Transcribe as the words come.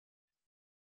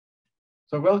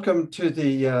So welcome to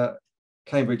the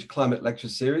Cambridge Climate Lecture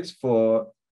Series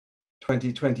for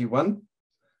 2021.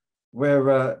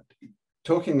 We're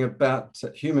talking about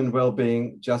human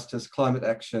well-being, justice, climate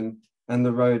action, and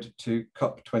the road to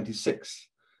COP26.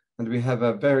 And we have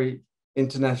a very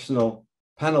international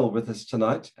panel with us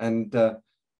tonight, and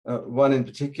one in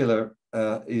particular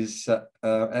is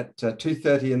at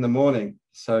 2:30 in the morning.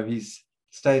 So he's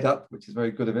stayed up, which is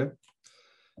very good of him.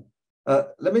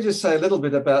 Let me just say a little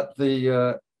bit about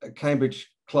the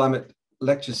Cambridge Climate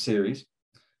Lecture Series.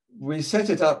 We set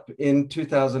it up in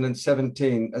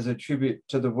 2017 as a tribute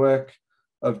to the work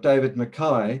of David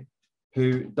Mackay,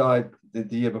 who died the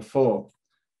year before.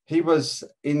 He was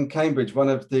in Cambridge one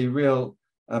of the real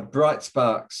bright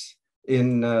sparks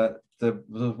in the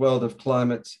world of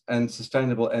climate and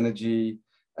sustainable energy,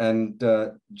 and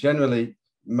generally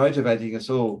motivating us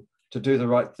all to do the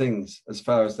right things as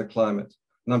far as the climate.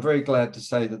 And I'm very glad to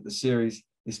say that the series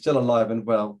is still alive and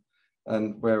well,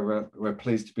 and we're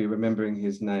pleased to be remembering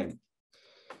his name.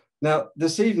 Now,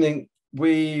 this evening,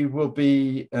 we will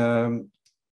be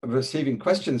receiving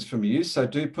questions from you, so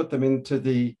do put them into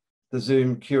the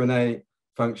Zoom Q&A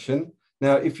function.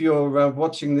 Now, if you're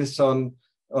watching this on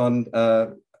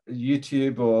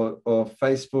YouTube or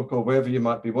Facebook or wherever you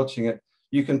might be watching it,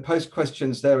 you can post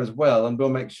questions there as well, and we'll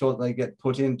make sure they get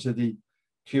put into the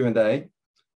Q&A.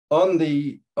 On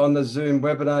the Zoom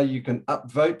webinar, you can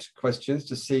upvote questions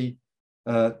to see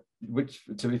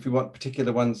if you want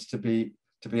particular ones to be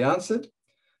answered.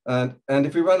 And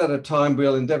if we run out of time,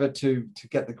 we'll endeavour to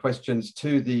get the questions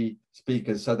to the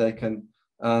speakers so they can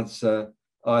answer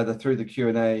either through the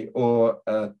Q&A or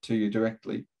to you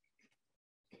directly.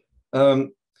 The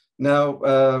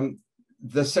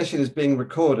session is being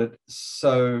recorded,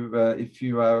 so if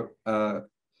you are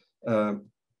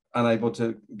unable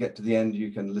to get to the end,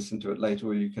 you can listen to it later,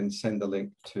 or you can send the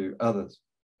link to others.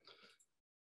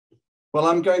 Well,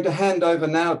 I'm going to hand over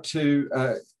now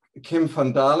to Kim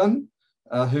van Dalen,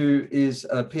 who is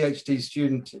a PhD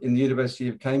student in the University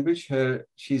of Cambridge.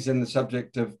 She's in the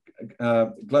subject of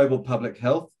global public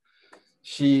health.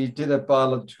 She did a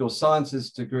biological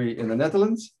sciences degree in the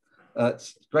Netherlands.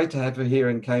 It's great to have her here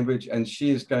in Cambridge, and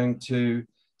she is going to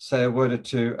say a word or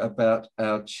two about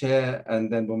our chair,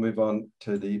 and then we'll move on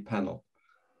to the panel.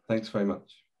 Thanks very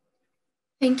much.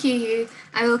 Thank you, Hugh.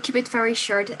 I will keep it very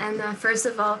short. And first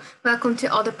of all, welcome to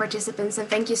all the participants, and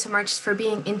thank you so much for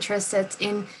being interested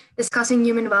in discussing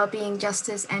human well-being,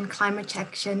 justice, and climate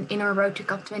action in our road to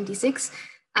COP26.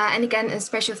 And again, a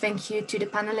special thank you to the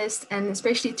panelists, and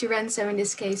especially to Renzo in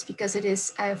this case, because it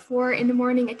is 4 in the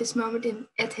morning at this moment in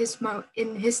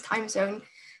his time zone.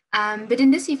 But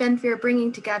in this event, we are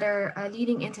bringing together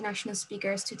leading international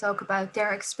speakers to talk about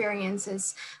their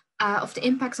experiences of the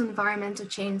impacts on environmental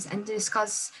change, and to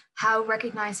discuss how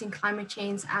recognizing climate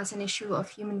change as an issue of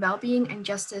human well-being and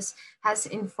justice has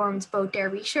informed both their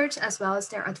research as well as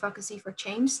their advocacy for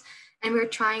change. And we're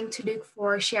trying to look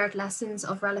for shared lessons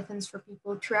of relevance for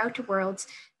people throughout the world,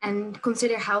 and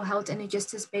consider how health and a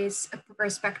justice-based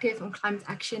perspective on climate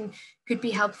action could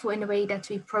be helpful in the way that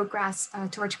we progress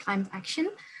towards climate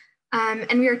action.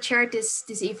 And we are chaired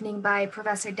this evening by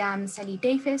Professor Sally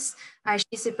Davies.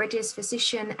 She's a British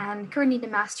physician and currently the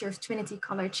Master of Trinity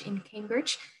College in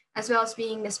Cambridge, as well as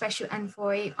being the Special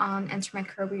Envoy on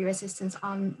antimicrobial resistance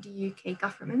on the UK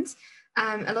government.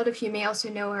 A lot of you may also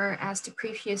know her as the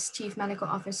previous Chief Medical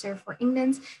Officer for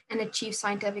England and the Chief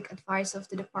Scientific Advisor of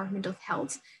the Department of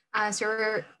Health. So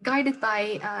we're guided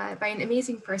by an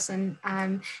amazing person,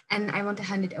 and I want to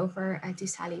hand it over to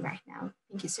Sally right now.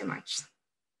 Thank you so much.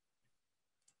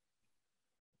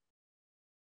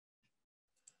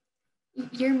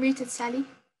 You're muted, Sally.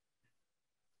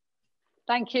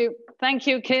 Thank you,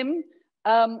 Kim,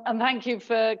 and thank you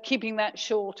for keeping that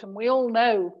short. And we all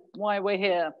know why we're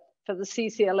here for the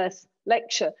CCLS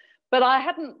lecture, but I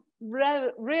hadn't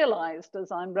realized,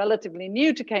 as I'm relatively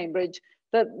new to Cambridge,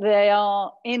 that they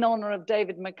are in honor of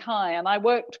David Mackay. And I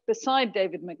worked beside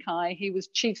David Mackay. He was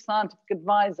Chief Scientific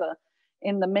Advisor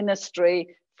in the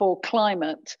Ministry for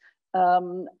Climate.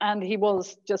 And he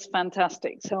was just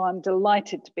fantastic. So I'm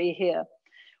delighted to be here.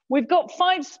 We've got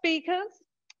 5 speakers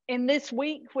in this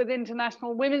week with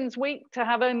International Women's Week. To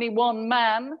have only one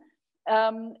man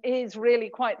is really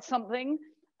quite something,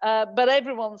 but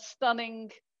everyone's stunning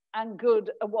and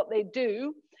good at what they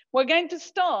do. We're going to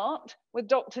start with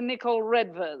Dr. Nicole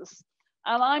Redvers,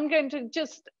 and I'm going to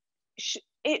just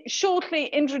shortly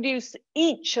introduce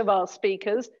each of our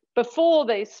speakers before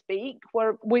they speak.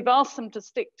 We've asked them to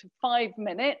stick to 5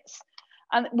 minutes,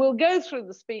 and we'll go through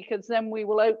the speakers, then we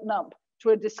will open up to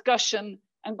a discussion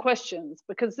and questions,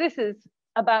 because this is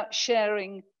about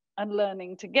sharing and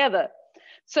learning together.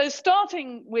 So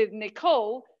starting with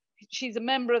Nicole, she's a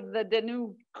member of the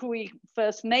Denukui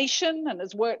First Nation and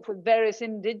has worked with various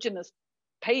Indigenous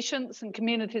patients and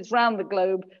communities around the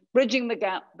globe, bridging the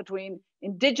gap between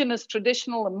Indigenous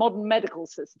traditional and modern medical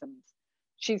systems.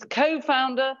 She's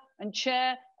co-founder and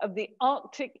chair of the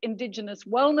Arctic Indigenous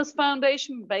Wellness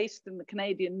Foundation based in the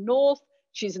Canadian North.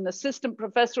 She's an assistant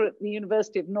professor at the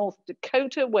University of North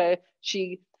Dakota, where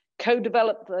she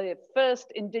co-developed the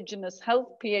first Indigenous Health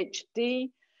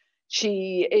PhD.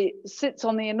 She sits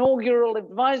on the inaugural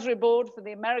advisory board for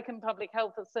the American Public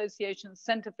Health Association's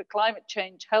Center for Climate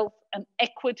Change, Health and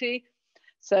Equity.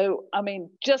 So, I mean,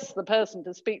 just the person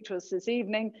to speak to us this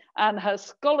evening, and her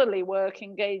scholarly work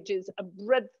engages a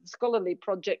breadth of scholarly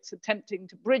projects attempting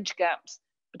to bridge gaps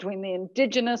between the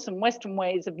Indigenous and Western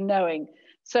ways of knowing.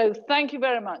 So thank you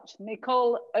very much.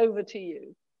 Nicole, over to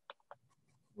you.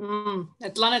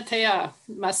 Atlanatea,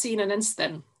 Masina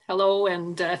Ninsten. Hello,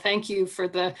 and thank you for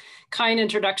the kind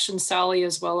introduction, Sally,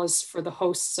 as well as for the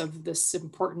hosts of this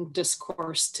important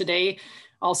discourse today.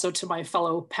 Also to my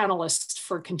fellow panelists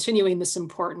for continuing this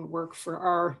important work for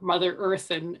our Mother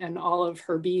Earth and all of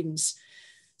her beings.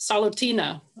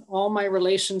 Salutina, all my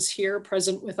relations here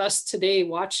present with us today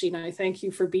watching, I thank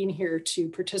you for being here to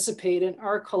participate in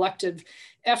our collective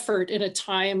effort in a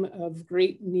time of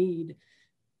great need.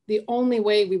 The only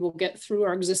way we will get through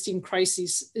our existing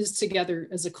crises is together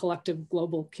as a collective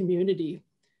global community.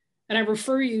 And I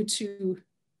refer you to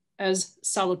as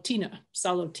Salutina,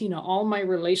 all my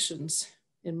relations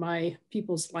in my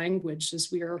people's language,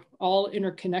 as we are all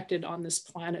interconnected on this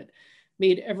planet,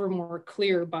 made ever more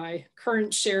clear by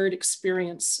current shared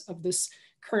experience of this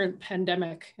current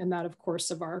pandemic, and that, of course,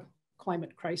 of our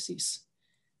climate crises.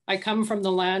 I come from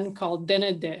the land called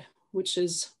Denede, which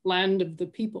is land of the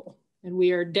people, and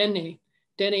we are Dene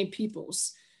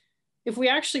peoples. If we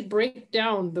actually break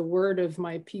down the word of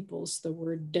my peoples, the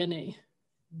word Dene,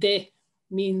 de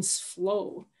means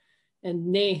flow,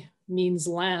 and ne means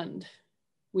land.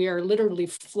 We are literally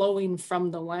flowing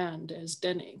from the land as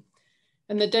Dene.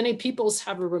 And the Dene peoples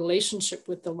have a relationship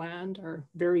with the land. Our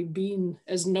very being,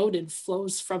 as noted,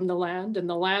 flows from the land, and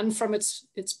the land from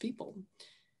its people.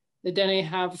 The Dene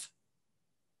have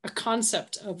a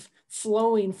concept of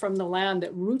flowing from the land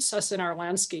that roots us in our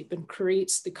landscape and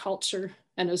creates the culture,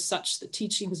 and as such, the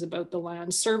teachings about the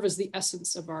land serve as the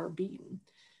essence of our being.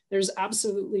 There's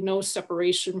absolutely no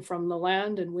separation from the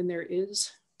land, and when there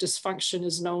is, dysfunction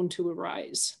is known to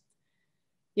arise.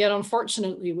 Yet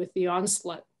unfortunately, with the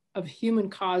onslaught of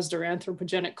human-caused or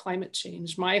anthropogenic climate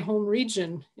change, my home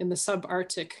region in the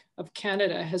subarctic of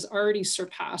Canada has already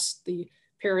surpassed the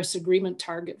Paris Agreement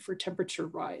target for temperature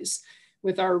rise,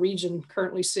 with our region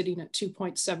currently sitting at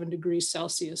 2.7 degrees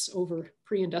Celsius over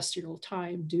pre-industrial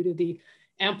time due to the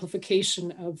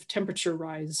amplification of temperature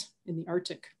rise in the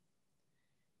Arctic.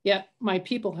 Yet my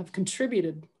people have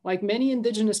contributed, like many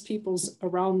Indigenous peoples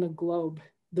around the globe,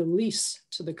 the least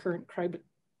to the current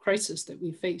crisis that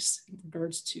we face in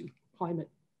regards to climate.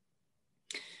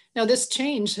 Now, this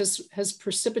change has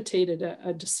precipitated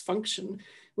a dysfunction,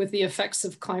 with the effects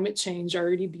of climate change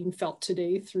already being felt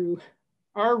today through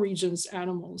our region's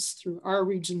animals, through our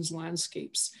region's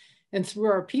landscapes, and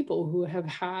through our people who have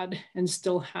had and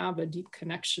still have a deep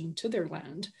connection to their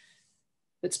land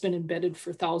that's been embedded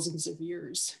for thousands of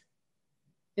years.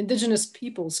 Indigenous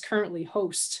peoples currently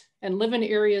host and live in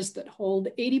areas that hold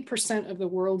 80% of the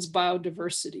world's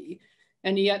biodiversity,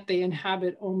 and yet they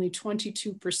inhabit only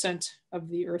 22% of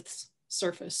the Earth's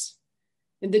surface.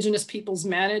 Indigenous peoples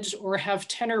manage or have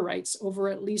tenure rights over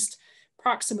at least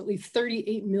approximately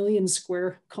 38 million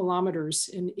square kilometers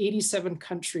in 87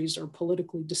 countries or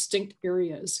politically distinct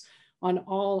areas on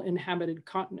all inhabited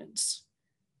continents.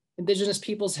 Indigenous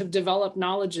peoples have developed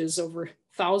knowledges over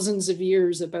thousands of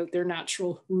years about their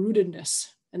natural rootedness,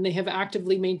 and they have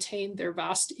actively maintained their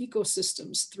vast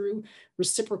ecosystems through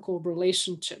reciprocal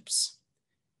relationships.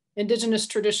 Indigenous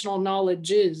traditional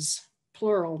knowledges,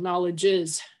 plural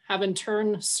knowledges, have in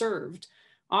turn served,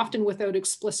 often without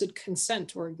explicit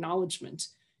consent or acknowledgement,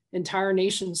 entire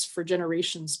nations for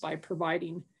generations by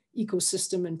providing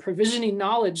ecosystem and provisioning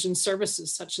knowledge and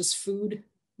services such as food,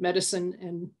 medicine,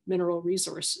 and mineral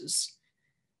resources.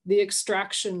 The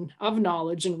extraction of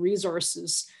knowledge and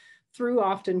resources through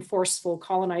often forceful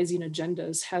colonizing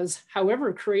agendas has,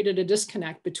 however, created a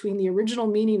disconnect between the original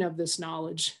meaning of this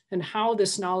knowledge and how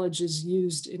this knowledge is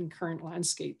used in current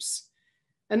landscapes.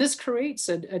 And this creates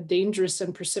a dangerous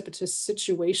and precipitous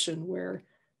situation where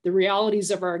the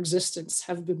realities of our existence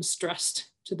have been stressed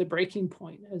to the breaking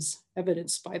point, as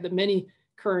evidenced by the many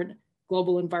current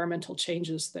global environmental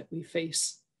changes that we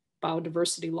face: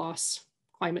 biodiversity loss,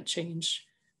 climate change,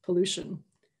 pollution.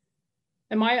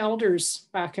 And my elders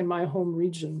back in my home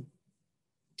region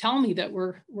tell me that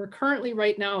we're currently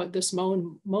right now at this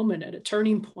moment at a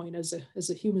turning point as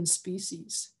a human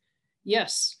species.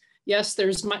 Yes,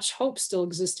 there's much hope still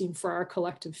existing for our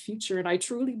collective future, and I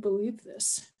truly believe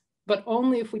this, but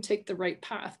only if we take the right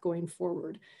path going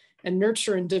forward and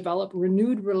nurture and develop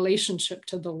renewed relationship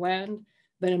to the land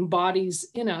that embodies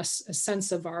in us a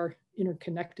sense of our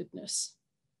interconnectedness.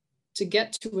 To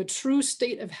get to a true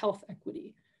state of health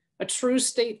equity, a true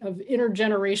state of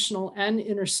intergenerational and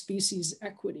interspecies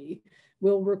equity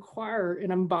will require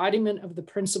an embodiment of the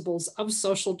principles of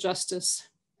social justice.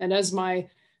 And as my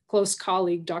close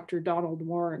colleague, Dr. Donald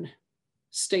Warren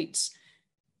states,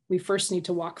 we first need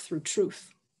to walk through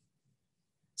truth.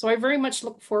 So I very much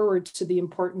look forward to the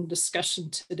important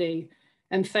discussion today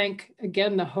and thank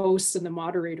again the host and the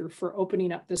moderator for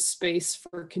opening up this space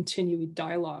for continued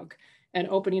dialogue and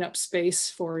opening up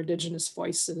space for Indigenous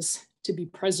voices to be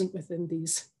present within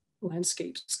these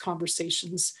landscapes,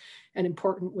 conversations, and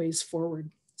important ways forward.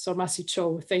 So Masi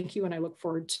Cho, thank you, and I look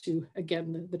forward to,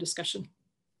 again, the discussion.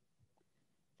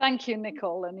 Thank you,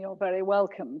 Nicole, and you're very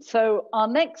welcome. So our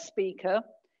next speaker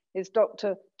is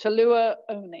Dr. Tollulah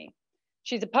Oni.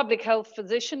 She's a public health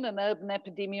physician and urban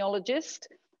epidemiologist,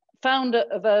 founder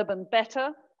of Urban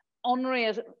Better,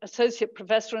 honorary associate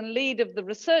professor and lead of the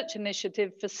research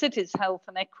initiative for cities, health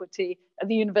and equity at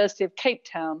the University of Cape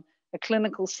Town, a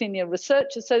clinical senior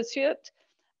research associate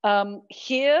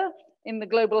here in the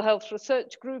Global Health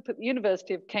Research Group at the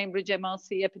University of Cambridge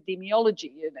MRC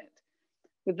Epidemiology Unit.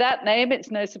 With that name,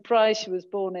 it's no surprise she was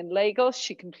born in Lagos.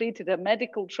 She completed her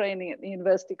medical training at the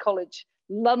University College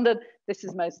London. This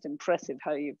is most impressive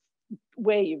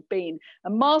where you've been. A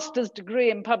master's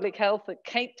degree in public health at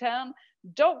Cape Town,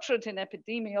 doctorate in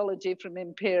epidemiology from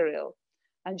Imperial.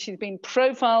 And she's been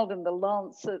profiled in the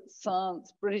Lancet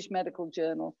Science British Medical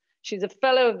Journal. She's a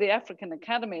fellow of the African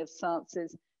Academy of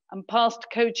Sciences and past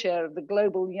co-chair of the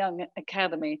Global Young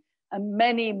Academy, and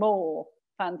many more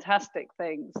fantastic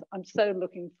things. I'm so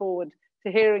looking forward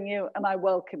to hearing you, and I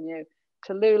welcome you.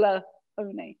 Tollulah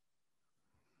Oni.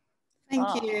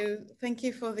 Thank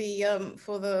you for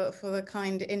the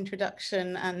kind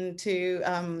introduction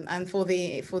and for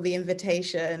the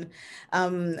invitation.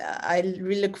 I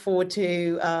really look forward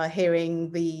to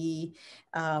hearing the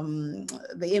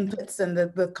inputs and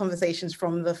the conversations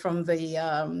from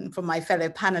my fellow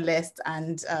panelists,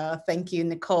 and thank you,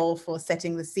 Nicole, for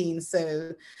setting the scene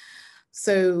so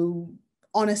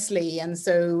honestly and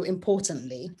so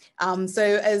importantly.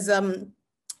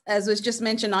 As was just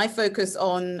mentioned, I focus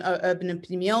on urban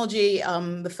epidemiology.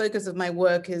 The focus of my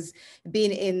work has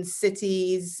been in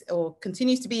cities, or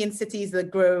continues to be in cities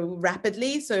that grow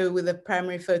rapidly, so with a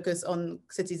primary focus on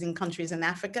cities in countries in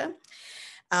Africa.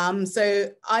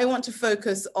 So I want to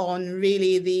focus on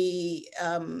really the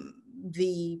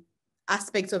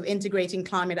aspects of integrating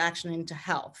climate action into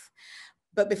health.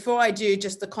 But before I do,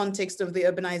 just the context of the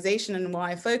urbanization and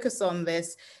why I focus on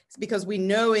this, it's because we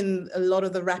know in a lot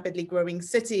of the rapidly growing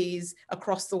cities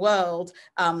across the world,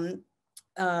 the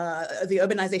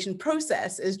urbanization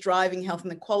process is driving health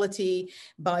inequality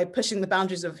by pushing the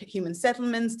boundaries of human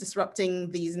settlements, disrupting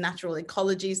these natural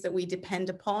ecologies that we depend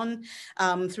upon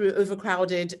through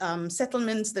overcrowded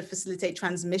settlements that facilitate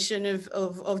transmission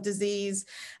of disease,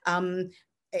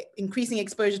 increasing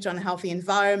exposure to unhealthy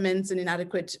environments and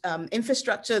inadequate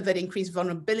infrastructure that increase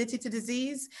vulnerability to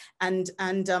disease, and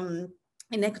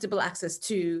inequitable access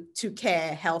to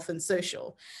care, health, and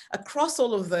social. Across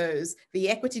all of those, the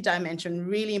equity dimension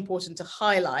really important to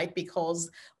highlight,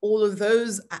 because all of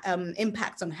those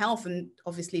impacts on health and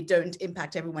obviously don't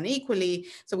impact everyone equally.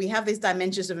 So we have these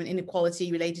dimensions of an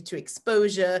inequality related to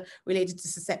exposure, related to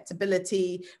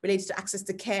susceptibility, related to access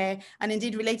to care, and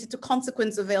indeed related to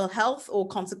consequence of ill health or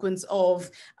consequence of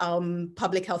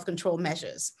public health control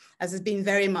measures, as has been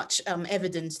very much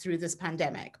evident through this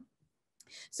pandemic.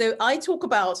 So I talk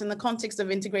about, in the context of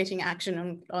integrating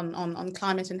action on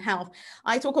climate and health,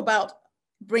 I talk about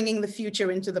bringing the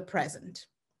future into the present.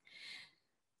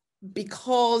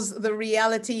 Because the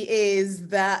reality is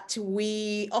that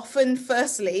we often,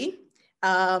 firstly,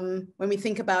 when we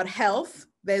think about health,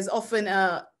 there's often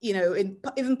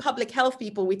even public health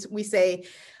people, we say,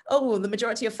 oh, the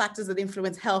majority of factors that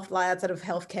influence health lie outside of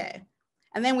healthcare.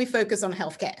 And then we focus on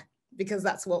healthcare because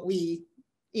that's what we,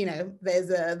 we know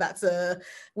where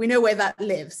that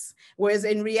lives. Whereas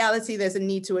in reality, there's a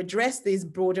need to address these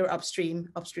broader upstream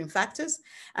factors.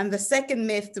 And the second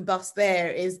myth to bust there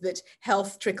is that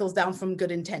health trickles down from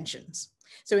good intentions.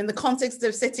 So in the context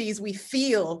of cities, we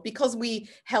feel, because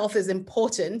health is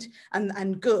important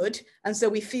and good, and so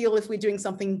we feel if we're doing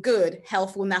something good,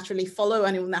 health will naturally follow,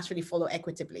 and it will naturally follow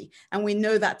equitably. And we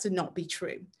know that to not be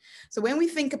true. So when we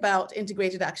think about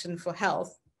integrated action for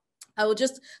health, I will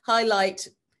just highlight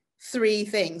three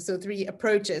things, so three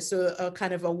approaches, so a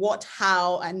kind of a what,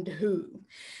 how, and who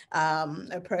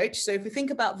approach. So if we think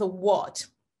about the what,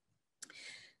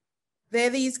 there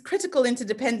are these critical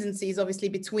interdependencies, obviously,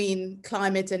 between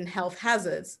climate and health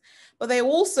hazards, but there are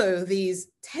also these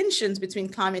tensions between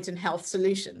climate and health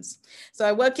solutions. So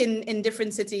I work in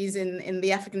different cities in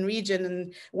the African region,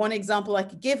 and one example I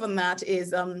could give on that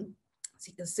is a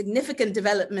significant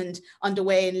development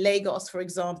underway in Lagos, for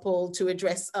example, to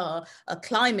address a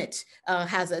climate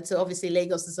hazard. So obviously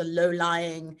Lagos is a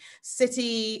low-lying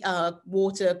city,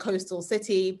 water coastal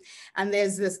city, and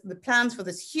there's the plans for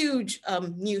this huge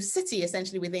new city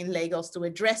essentially within Lagos to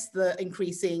address the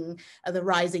the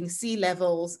rising sea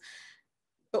levels.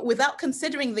 But without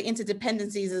considering the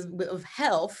interdependencies of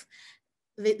health,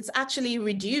 it's actually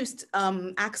reduced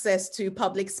access to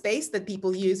public space that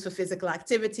people use for physical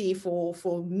activity, for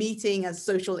meeting as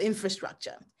social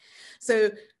infrastructure.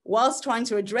 So whilst trying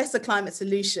to address a climate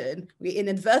solution, we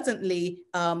inadvertently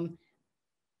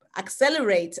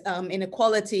accelerate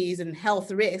inequalities and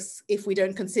health risks if we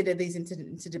don't consider these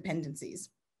interdependencies.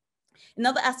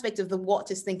 Another aspect of the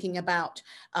what is thinking about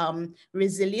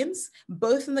resilience,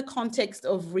 both in the context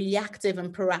of reactive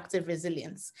and proactive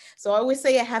resilience. So I always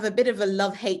say I have a bit of a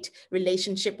love-hate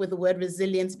relationship with the word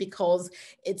resilience, because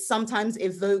it sometimes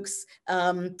evokes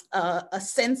a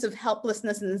sense of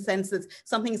helplessness, in the sense that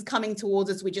something's coming towards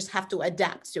us, we just have to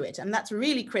adapt to it. And that's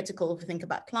really critical if we think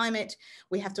about climate.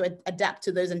 We have to adapt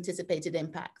to those anticipated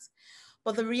impacts.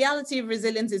 But the reality of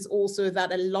resilience is also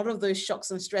that a lot of those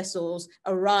shocks and stressors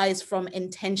arise from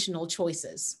intentional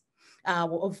choices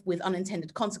with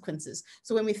unintended consequences.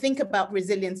 So when we think about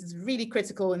resilience, it's really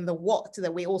critical in the what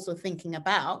that we're also thinking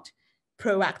about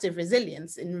proactive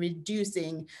resilience in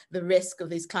reducing the risk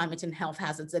of these climate and health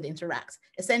hazards that interact,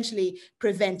 essentially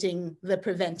preventing the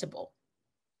preventable.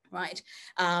 Right,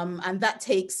 and that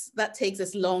takes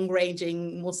this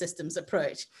long-ranging, more systems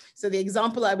approach. So the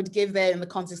example I would give there in the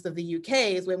context of the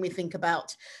UK is when we think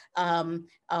about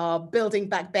building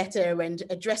back better and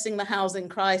addressing the housing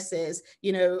crisis.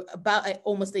 You know, about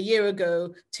almost a year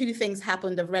ago, two things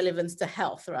happened of relevance to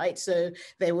health. Right, so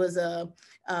there was a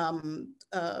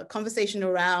conversation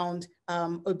around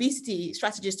obesity,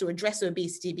 strategies to address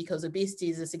obesity, because obesity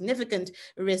is a significant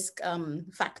risk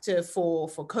factor for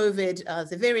COVID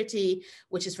severity,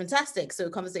 which is fantastic. So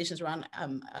conversations around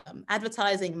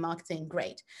advertising, marketing,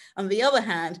 great. On the other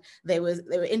hand, there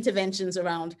were interventions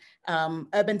around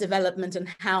urban development and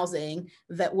housing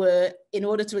that were, in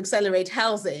order to accelerate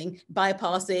housing,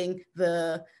 bypassing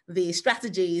the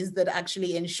strategies that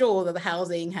actually ensure that the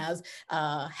housing has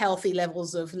healthy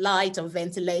levels of light, of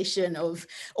ventilation, of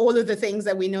all of the things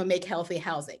that we know make healthy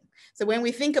housing. So when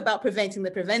we think about preventing the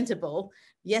preventable,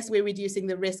 yes, we're reducing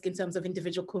the risk in terms of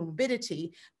individual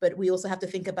comorbidity, but we also have to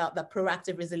think about the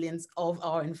proactive resilience of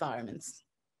our environments.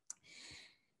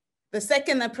 The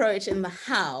second approach in the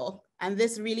how, and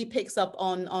this really picks up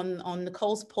on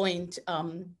Nicole's point,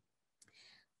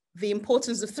 the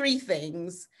importance of three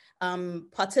things: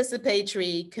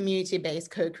 participatory, community-based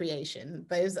co-creation.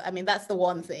 That's the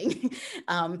one thing.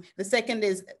 The second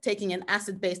is taking an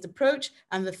asset-based approach,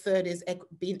 and the third is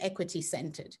being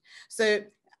equity-centered. So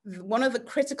one of the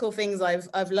critical things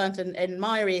I've learned in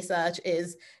my research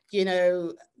is, you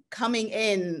know, coming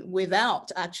in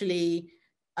without actually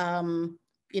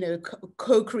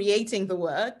co-creating the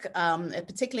work,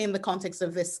 particularly in the context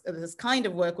of this kind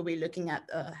of work where we're looking at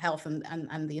health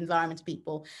and the environment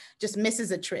people, just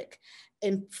misses a trick.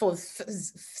 For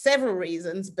several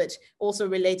reasons, but also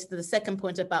related to the second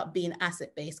point about being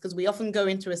asset-based, because we often go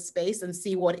into a space and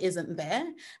see what isn't there,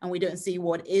 and we don't see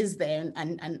what is there,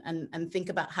 and think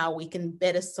about how we can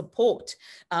better support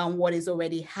what is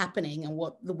already happening and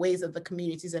what the ways that the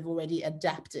communities have already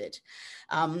adapted.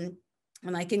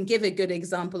 And I can give a good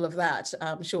example of that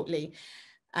shortly.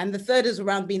 And the third is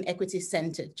around being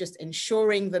equity-centered, just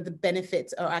ensuring that the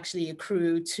benefits are actually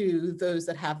accrued to those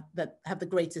that have the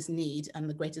greatest need and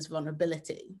the greatest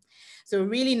vulnerability. So a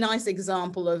really nice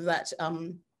example of that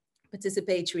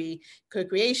participatory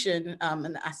co-creation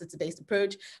and the assets-based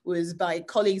approach was by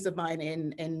colleagues of mine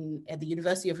at the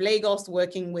University of Lagos,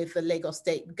 working with the Lagos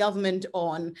state government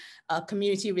on a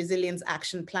community resilience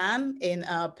action plan in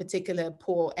a particular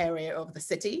poor area of the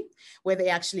city, where they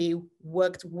actually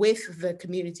worked with the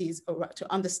communities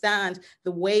to understand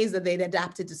the ways that they'd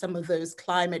adapted to some of those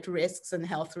climate risks and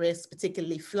health risks,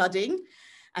 particularly flooding.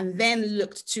 and then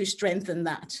looked to strengthen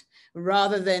that,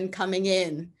 rather than coming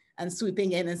in and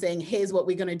swooping in and saying, here's what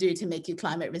we're going to do to make you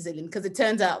climate resilient. Because it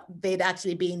turns out they'd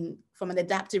actually been, from an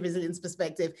adaptive resilience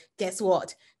perspective, guess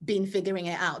what? Been figuring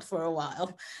it out for a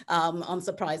while,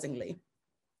 unsurprisingly.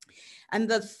 And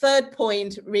the third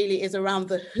point really is around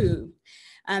the who.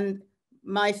 And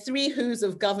my 3 who's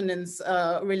of governance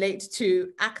relate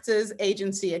to actors,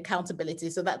 agency,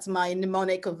 accountability. So that's my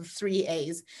mnemonic of the 3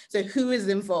 A's. So who is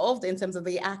involved in terms of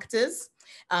the actors?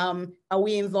 Are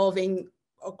we involving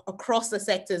across the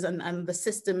sectors and the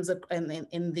systems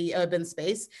in the urban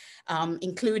space,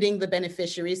 including the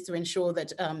beneficiaries, to ensure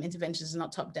that interventions are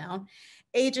not top down?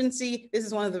 Agency, this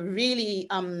is one of the really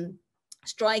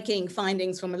striking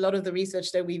findings from a lot of the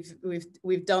research that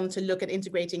we've done to look at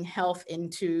integrating health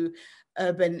into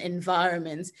urban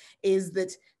environments, is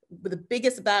that the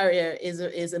biggest barrier is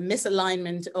a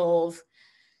misalignment of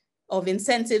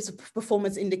incentives,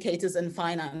 performance indicators, and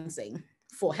financing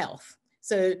for health.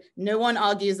 So no one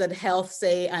argues that health,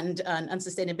 say, and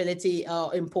sustainability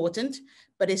are important,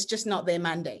 but it's just not their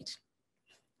mandate,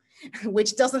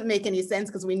 which doesn't make any sense,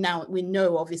 because we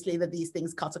know obviously that these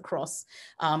things cut across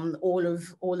all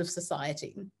of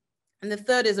society. And the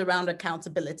third is around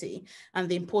accountability and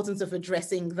the importance of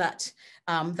addressing that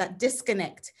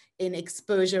disconnect in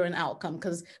exposure and outcome.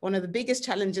 Because one of the biggest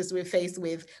challenges we're faced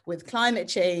with climate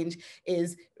change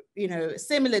is,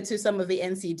 similar to some of the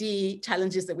NCD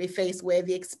challenges that we face, where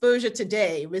the exposure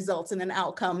today results in an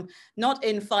outcome not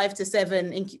in 5 to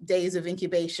 7 days of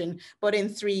incubation, but in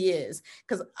 3 years.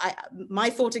 Because my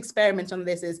thought experiment on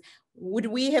this is, would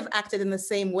we have acted in the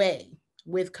same way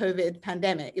with the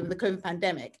COVID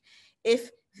pandemic,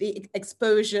 if the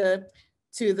exposure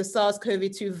to the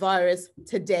SARS-CoV-2 virus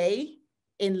today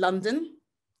in London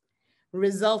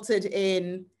resulted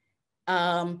in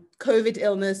COVID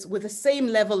illness with the same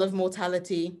level of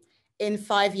mortality in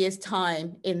 5 years'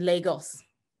 time in Lagos?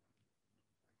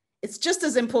 It's just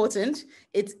as important.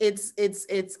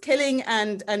 It's killing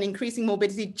and increasing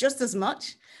morbidity just as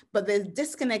much, but the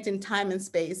disconnect in time and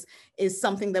space is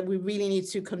something that we really need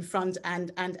to confront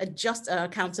and adjust our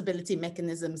accountability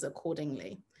mechanisms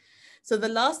accordingly. So the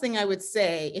last thing I would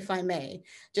say, if I may,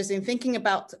 just in thinking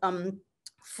about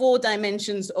 4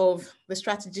 dimensions of the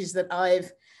strategies that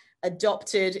I've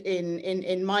adopted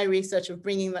in my research of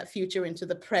bringing that future into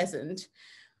the present,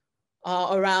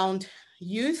 are around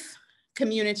youth,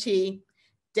 community,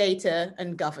 data,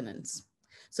 and governance.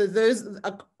 So those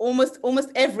are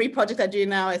almost every project I do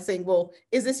now is saying, well,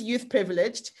 is this youth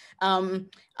privileged?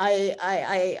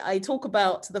 I talk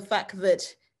about the fact that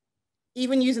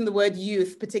even using the word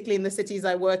youth, particularly in the cities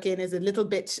I work in, is a little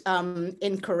bit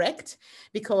incorrect,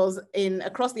 because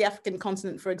across the African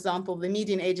continent, for example, the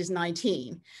median age is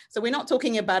 19. So we're not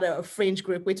talking about a fringe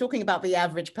group, we're talking about the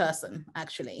average person,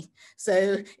 actually.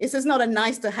 So this is not a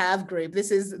nice to have group,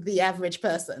 this is the average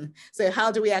person. So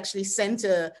how do we actually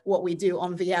center what we do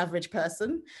on the average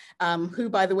person, who,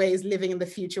 by the way, is living in the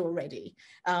future already?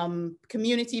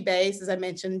 Community-based, as I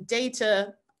mentioned,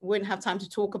 data, wouldn't have time to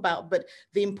talk about, but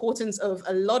the importance of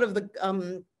a lot of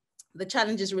the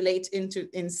challenges relate in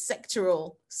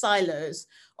sectoral silos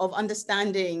of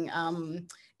understanding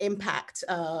impact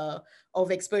of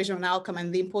exposure and outcome,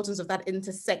 and the importance of that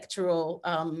intersectoral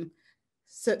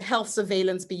health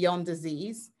surveillance beyond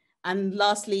disease. And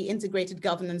lastly, integrated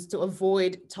governance to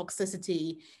avoid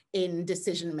toxicity in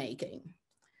decision-making.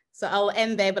 So I'll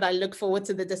end there, but I look forward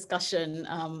to the discussion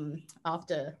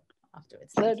afterwards.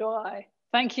 So do I.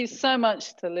 Thank you so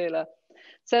much, Tollulah.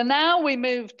 So now we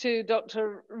move to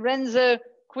Dr. Renzo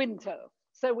Guido.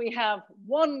 So we have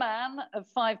 1 man of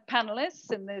 5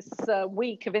 panelists in this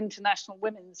week of International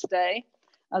Women's Day.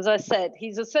 As I said,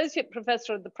 he's Associate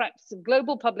Professor of the Practice of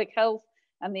Global Public Health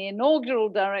and the inaugural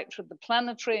Director of the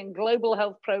Planetary and Global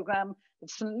Health Program of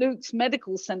St. Luke's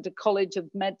Medical Center College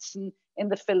of Medicine in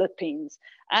the Philippines.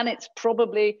 And it's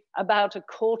probably about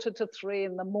 2:45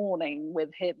 in the morning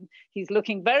with him. He's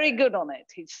looking very good on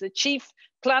it. He's the Chief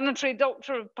Planetary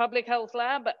Doctor of Public Health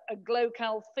Lab at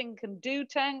GloCal Think and Do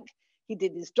Tank. He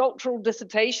did his doctoral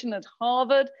dissertation at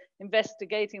Harvard,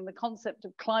 investigating the concept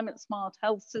of climate smart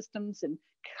health systems in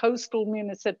coastal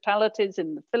municipalities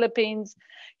in the Philippines.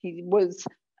 He was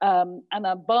an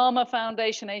Obama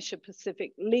Foundation Asia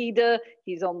Pacific leader.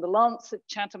 He's on the Lancet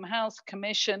Chatham House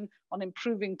Commission on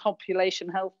improving population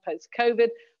health post-COVID.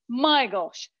 My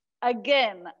gosh,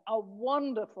 again, a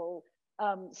wonderful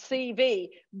CV,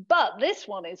 but this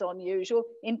one is unusual.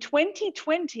 In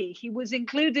 2020, he was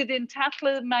included in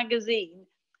Tatler magazine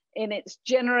in its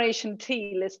Generation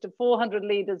T list of 400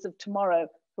 leaders of tomorrow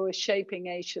who are shaping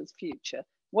Asia's future.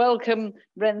 Welcome,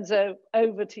 Renzo,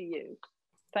 over to you.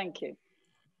 Thank you.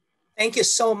 Thank you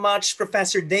so much,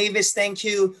 Professor Davies. Thank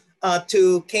you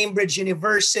to Cambridge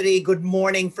University. Good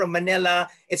morning from Manila.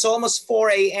 It's almost 4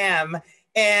 a.m.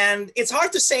 and it's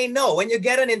hard to say no when you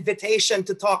get an invitation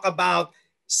to talk about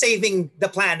saving the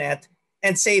planet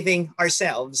and saving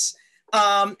ourselves.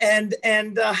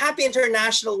 Happy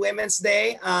International Women's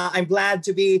Day. I'm glad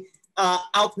to be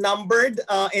outnumbered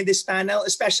in this panel,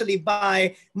 especially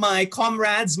by my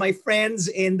comrades, my friends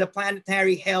in the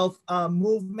planetary health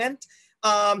movement.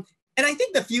 And I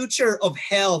think the future of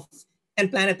health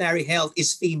and planetary health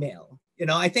is female. You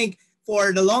know, I think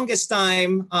for the longest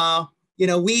time, you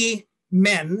know, we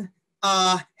men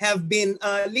have been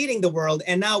leading the world,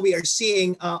 and now we are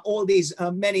seeing all these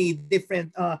many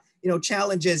different, you know,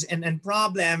 challenges and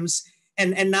problems.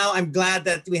 And now I'm glad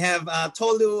that we have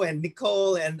Tolu and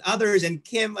Nicole and others and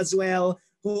Kim as well,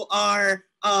 who are,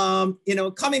 you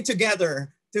know, coming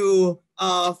together to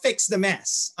fix the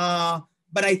mess.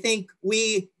 But I think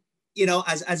we, you know,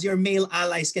 as your male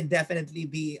allies can definitely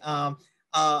be a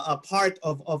part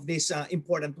of this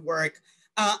important work.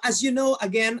 As you know,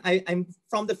 again, I'm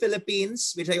from the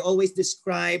Philippines, which I always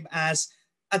describe as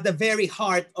at the very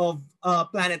heart of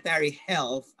planetary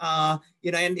health.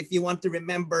 You know, and if you want to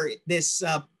remember this,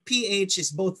 PH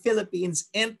is both Philippines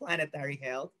and planetary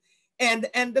health. And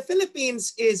the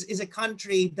Philippines is a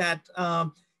country that,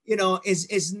 you know,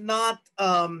 is not,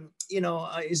 you know,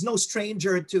 is no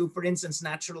stranger to, for instance,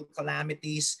 natural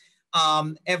calamities.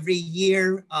 Every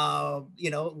year, you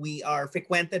know, we are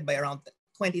frequented by around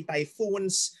 20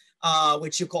 typhoons,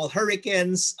 which you call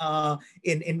hurricanes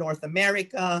in North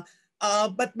America.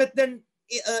 But then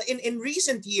in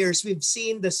recent years, we've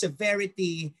seen the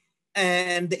severity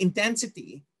and the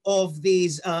intensity of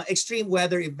these extreme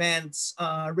weather events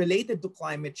related to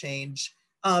climate change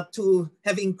to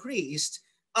have increased.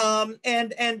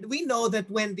 And we know that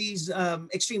when these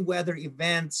extreme weather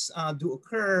events do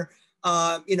occur,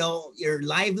 you know, your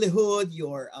livelihood,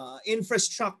 your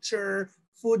infrastructure,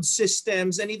 food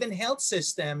systems, and even health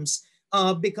systems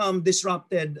become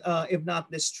disrupted, if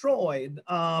not destroyed.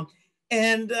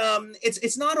 And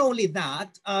it's not only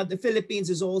that, the Philippines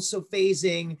is also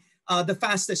facing the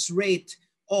fastest rate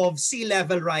of sea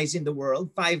level rise in the world,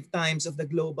 5 times of the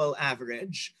global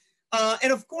average.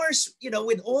 And of course, you know,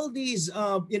 with all these,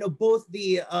 you know, both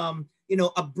the, you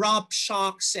know, abrupt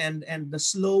shocks and the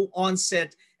slow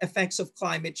onset effects of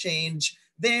climate change,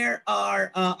 there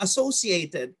are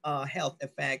associated health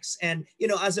effects. And, you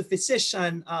know, as a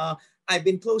physician, I've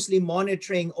been closely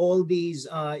monitoring all these,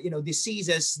 you know,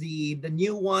 diseases, the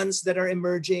new ones that are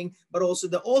emerging, but also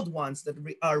the old ones that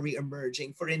are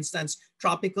re-emerging. For instance,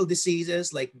 tropical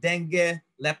diseases like dengue,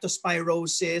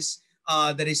 leptospirosis,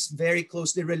 that is very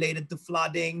closely related to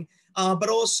flooding, but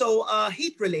also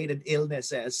heat-related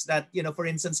illnesses that, you know, for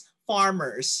instance,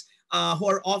 farmers who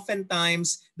are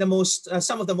oftentimes the most,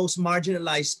 some of the most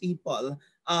marginalized people,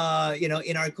 you know,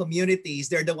 in our communities.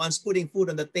 They're the ones putting food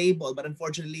on the table, but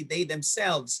unfortunately they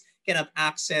themselves cannot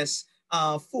access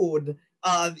food.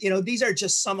 You know, these are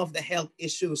just some of the health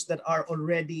issues that are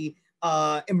already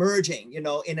emerging, you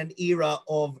know, in an era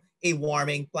of a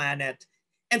warming planet.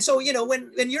 And so, you know,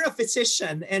 when you're a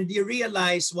physician and you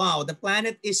realize, wow, the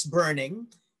planet is burning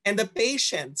and the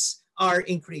patients are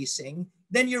increasing,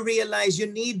 then you realize you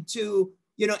need to,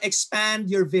 you know, expand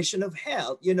your vision of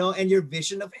health, you know, and your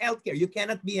vision of healthcare. You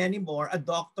cannot be anymore a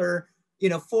doctor, you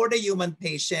know, for the human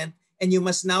patient, and you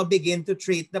must now begin to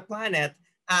treat the planet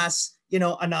as, you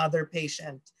know, another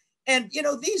patient. And, you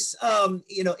know, these,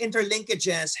 you know,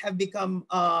 interlinkages have become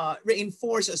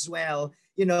reinforced as well,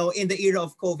 you know, in the era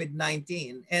of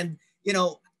COVID-19. And, you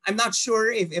know, I'm not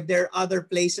sure if there are other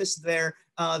places where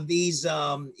these,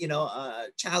 you know,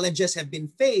 challenges have been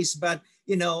faced, but,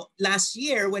 you know, last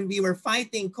year when we were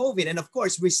fighting COVID, and of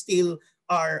course we still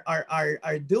are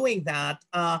doing that,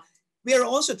 we are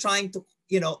also trying to,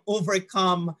 you know,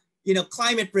 overcome, you know,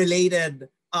 climate-related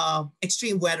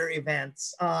extreme weather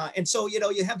events. And so, you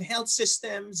know, you have health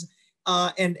systems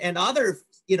and other,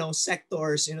 you know,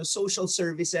 sectors, you know, social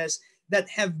services that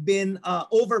have been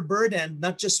overburdened,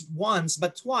 not just once,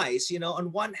 but twice. You know,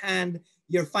 on one hand,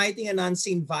 you're fighting an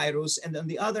unseen virus, and on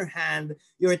the other hand,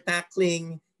 you're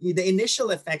tackling the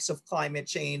initial effects of climate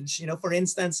change. You know, for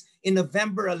instance, in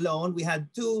November alone, we had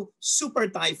 2 super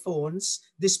typhoons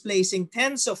displacing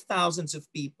tens of thousands of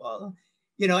people.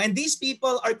 You know, and these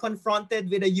people are confronted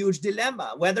with a huge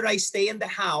dilemma, whether I stay in the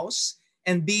house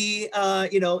and be,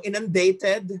 you know,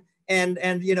 inundated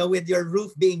and, you know, with your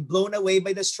roof being blown away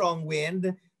by the strong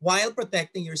wind while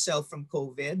protecting yourself from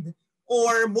COVID,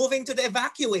 or moving to the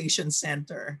evacuation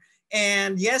center.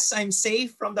 And yes, I'm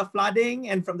safe from the flooding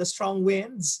and from the strong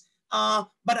winds,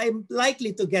 but I'm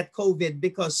likely to get COVID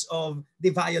because of the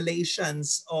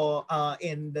violations or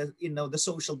in the the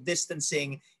social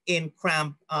distancing in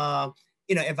cramped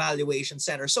evaluation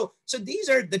centers. So these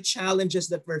are the challenges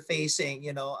that we're facing.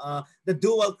 The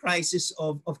dual crisis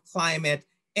of climate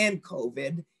and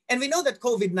COVID. And we know that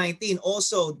COVID-19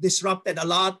 also disrupted a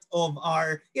lot of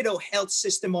our, health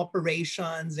system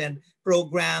operations and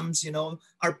programs,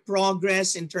 our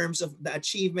progress in terms of the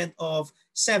achievement of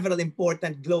several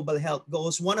important global health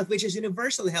goals, one of which is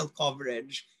universal health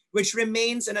coverage, which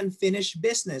remains an unfinished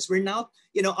business. We're now,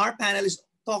 our panel is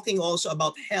talking also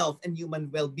about health and human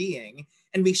well-being.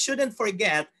 And we shouldn't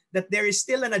forget that there is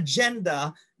still an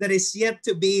agenda that is yet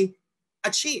to be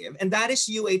achieve, and that is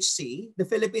UHC. The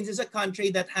Philippines is a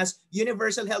country that has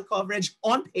universal health coverage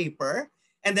on paper,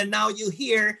 and then now you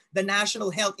hear the National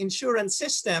Health Insurance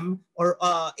System or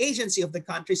agency of the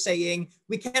country saying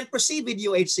we can't proceed with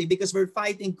UHC because we're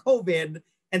fighting COVID,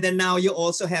 and then now you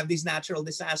also have these natural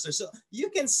disasters. So you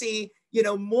can see,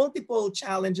 multiple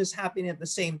challenges happening at the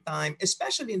same time,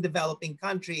 especially in developing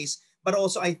countries, but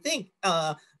also I think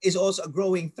is also a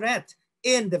growing threat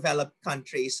in developed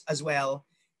countries as well.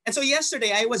 And so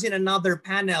yesterday I was in another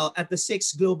panel at the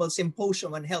 6th Global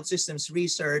Symposium on Health Systems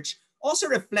Research, also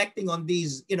reflecting on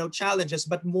these challenges,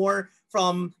 but more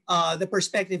from the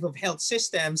perspective of health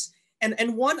systems.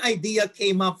 And one idea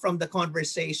came up from the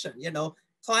conversation,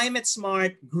 climate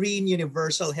smart, green,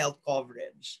 universal health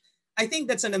coverage. I think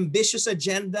that's an ambitious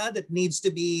agenda that needs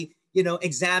to be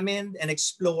examined and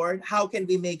explored. How can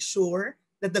we make sure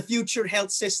that the future health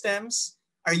systems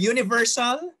are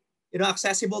universal,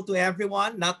 accessible to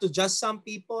everyone, not to just some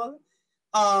people,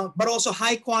 but also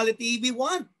high quality. We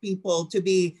want people to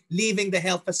be leaving the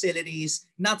health facilities,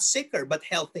 not sicker, but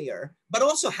healthier, but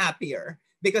also happier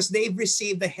because they've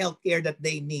received the healthcare that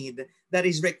they need, that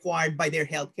is required by their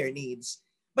healthcare needs.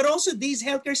 But also these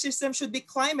healthcare systems should be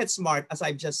climate smart, as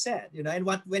I've just said, and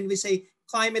when we say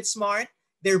climate smart,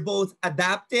 they're both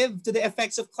adaptive to the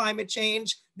effects of climate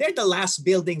change. They're the last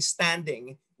building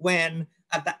standing when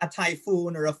a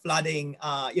typhoon or a flooding,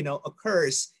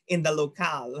 occurs in the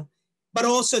locale, but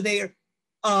also they're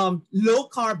low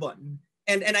carbon.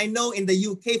 And I know in the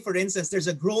UK, for instance, there's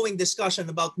a growing discussion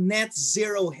about net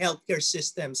zero healthcare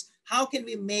systems. How can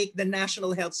we make the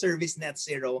National Health Service net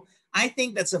zero? I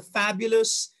think that's a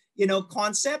fabulous,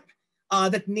 concept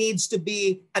that needs to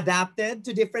be adapted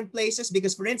to different places.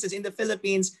 Because for instance, in the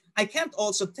Philippines, I can't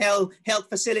also tell health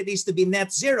facilities to be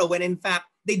net zero when in fact,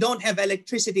 they don't have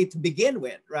electricity to begin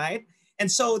with, right?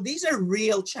 And so these are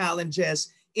real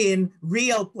challenges in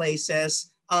real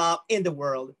places in the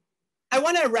world. I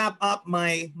want to wrap up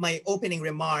my opening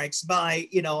remarks by,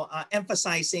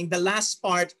 emphasizing the last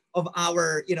part of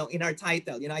our, in our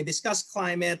title. I discussed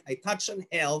climate, I touched on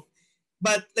health,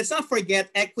 but let's not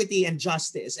forget equity and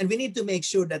justice. And we need to make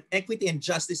sure that equity and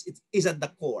justice is at the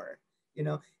core,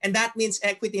 and that means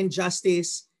equity and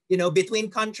justice between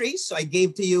countries. So I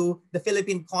gave to you the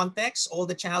Philippine context, all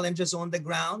the challenges on the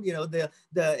ground,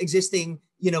 the existing,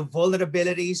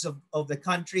 vulnerabilities of the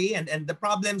country and the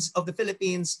problems of the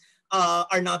Philippines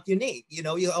are not unique.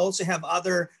 You also have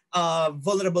other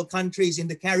vulnerable countries in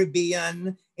the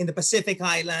Caribbean, in the Pacific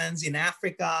Islands, in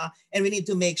Africa, and we need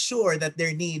to make sure that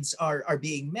their needs are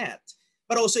being met.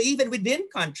 But also even within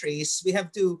countries, we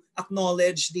have to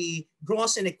acknowledge the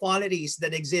gross inequalities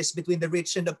that exist between the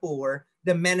rich and the poor,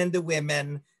 the men and the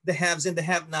women, the haves and the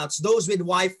have-nots, those with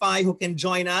Wi-Fi who can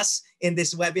join us in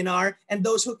this webinar, and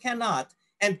those who cannot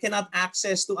and cannot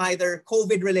access to either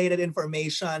COVID-related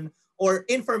information or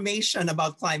information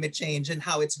about climate change and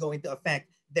how it's going to affect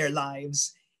their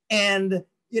lives. And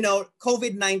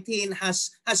COVID-19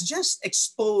 has just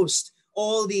exposed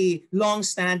all the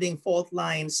long-standing fault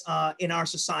lines in our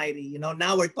society.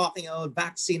 Now we're talking about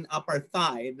vaccine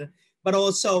apartheid, but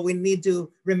also we need to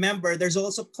remember there's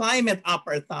also climate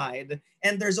apartheid,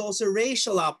 and there's also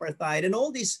racial apartheid, and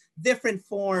all these different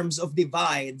forms of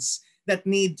divides that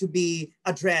need to be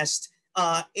addressed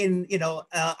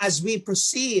as we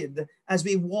proceed, as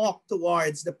we walk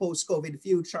towards the post-COVID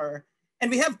future. And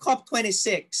we have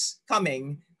COP26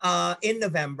 coming in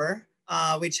November,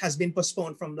 which has been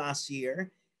postponed from last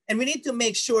year. And we need to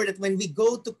make sure that when we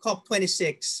go to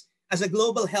COP26 as a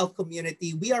global health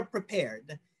community, we are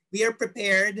prepared. We are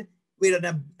prepared with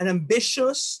an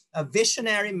ambitious, a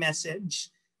visionary message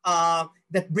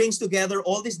that brings together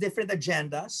all these different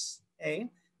agendas, okay?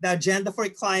 The agenda for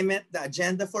climate, the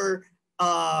agenda for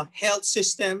health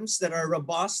systems that are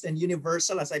robust and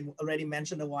universal, as I already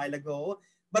mentioned a while ago,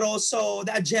 but also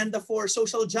the agenda for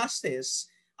social justice.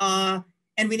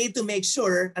 And we need to make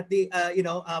sure at the,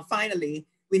 finally,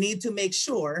 we need to make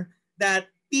sure that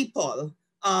people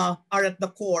are at the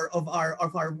core of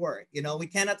our work. We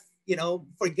cannot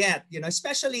forget,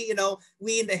 especially,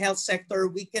 we in the health sector,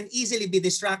 we can easily be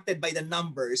distracted by the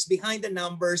numbers. Behind the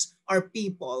numbers are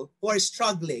people who are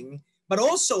struggling, but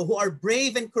also who are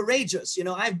brave and courageous.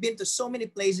 I've been to so many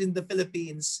places in the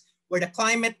Philippines where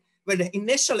the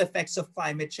initial effects of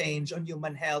climate change on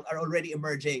human health are already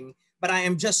emerging. But I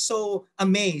am just so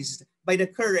amazed by the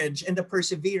courage and the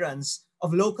perseverance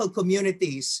of local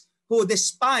communities who,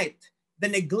 despite the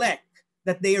neglect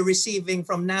that they are receiving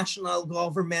from national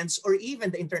governments or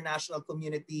even the international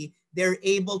community, they're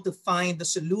able to find the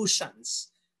solutions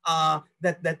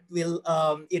that will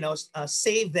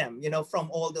save them from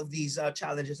all of these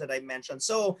challenges that I mentioned.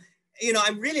 So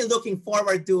I'm really looking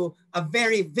forward to a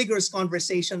very vigorous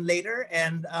conversation later,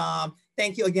 and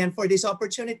thank you again for this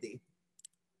opportunity.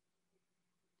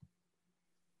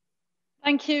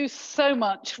 Thank you so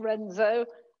much, Renzo.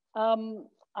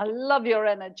 I love your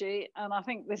energy, and I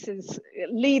think this is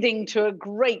leading to a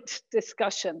great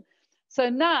discussion. So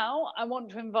now I want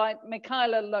to invite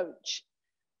Mikaela Loach.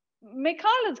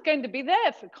 Mikaela's going to be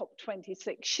there for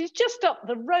COP26. She's just up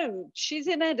the road. She's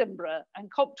in Edinburgh,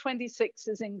 and COP26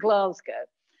 is in Glasgow.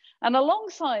 And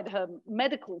alongside her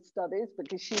medical studies,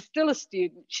 because she's still a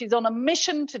student, she's on a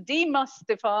mission to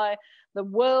demystify the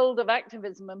world of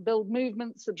activism and build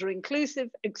movements that are inclusive,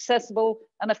 accessible,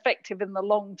 and effective in the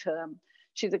long term.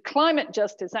 She's a climate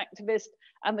justice activist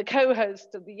and the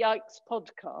co-host of the Yikes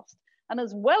podcast. And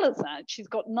as well as that, she's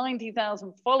got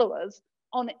 90,000 followers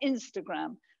on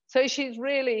Instagram. So she's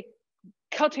really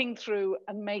cutting through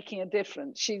and making a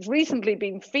difference. She's recently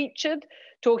been featured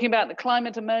talking about the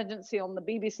climate emergency on the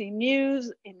BBC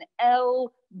News, in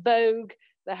Elle, Vogue,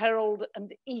 The Herald,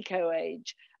 and Eco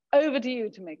Age. Over to you,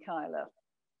 to Mikaela.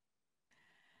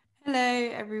 Hello,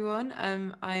 everyone.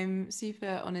 I'm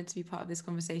super honoured to be part of this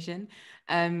conversation.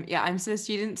 I'm still a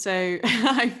student, so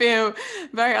I feel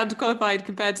very underqualified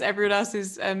compared to everyone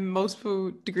else's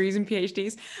multiple degrees and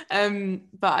PhDs.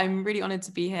 But I'm really honoured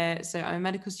to be here. So I'm a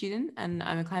medical student and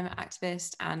I'm a climate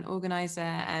activist and organiser.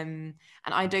 And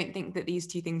I don't think that these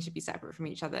two things should be separate from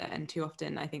each other. And too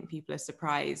often, I think people are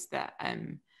surprised that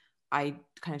I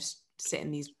kind of sit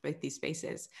in both these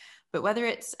spaces. But whether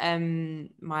it's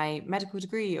my medical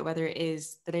degree or whether it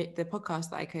is the podcast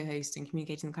that I co-host and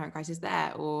communicating the climate crisis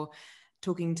there, or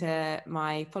talking to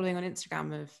my following on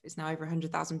Instagram it's now over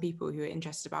 100,000 people who are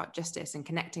interested about justice and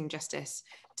connecting justice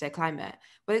to climate.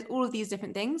 But it's all of these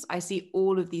different things. I see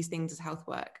all of these things as health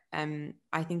work.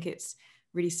 I think it's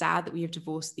really sad that we have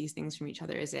divorced these things from each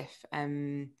other as if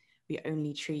we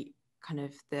only treat kind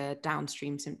of the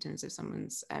downstream symptoms of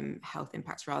someone's health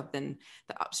impacts rather than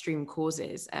the upstream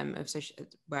causes of social,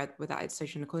 whether it's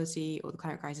social inequality or the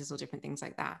climate crisis or different things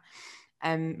like that.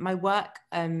 My work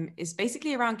is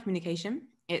basically around communication.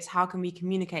 It's how can we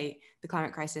communicate the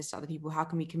climate crisis to other people? How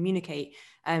can we communicate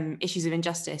issues of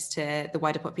injustice to the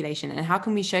wider population? And how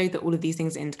can we show that all of these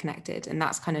things are interconnected? And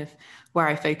that's kind of where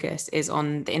I focus, is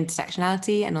on the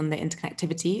intersectionality and on the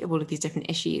interconnectivity of all of these different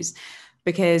issues.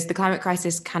 Because the climate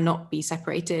crisis cannot be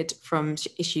separated from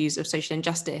issues of social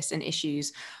injustice and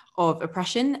issues of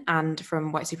oppression, and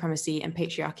from white supremacy and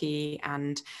patriarchy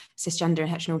and cisgender and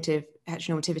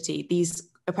heteronormativity. These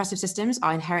oppressive systems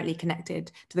are inherently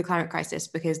connected to the climate crisis,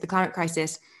 because the climate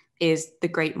crisis is the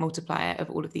great multiplier of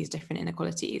all of these different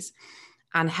inequalities.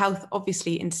 And health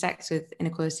obviously intersects with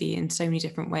inequality in so many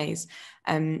different ways.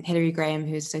 Hilary Graham,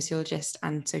 who is a sociologist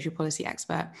and social policy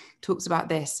expert, talks about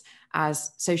this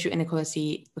as social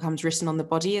inequality becomes written on the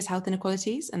body as health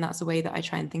inequalities. And that's the way that I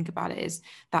try and think about it, is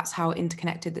that's how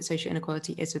interconnected that social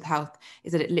inequality is with health,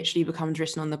 is that it literally becomes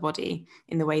written on the body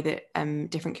in the way that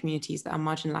different communities that are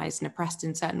marginalized and oppressed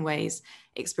in certain ways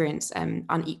experience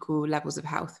unequal levels of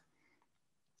health.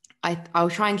 I'll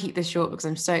try and keep this short because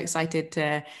I'm so excited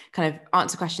to kind of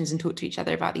answer questions and talk to each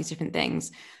other about these different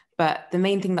things. But the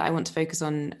main thing that I want to focus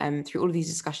on through all of these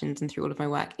discussions and through all of my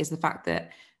work is the fact that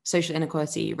social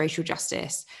inequality, racial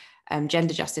justice,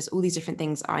 gender justice, all these different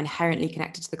things are inherently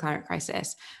connected to the climate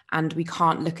crisis. And we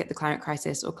can't look at the climate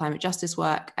crisis or climate justice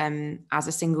work as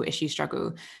a single issue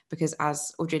struggle, because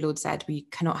as Audre Lorde said, we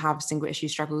cannot have single issue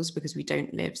struggles because we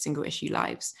don't live single issue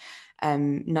lives.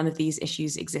 None of these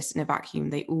issues exist in a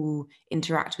vacuum. They all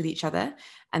interact with each other.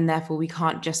 And therefore we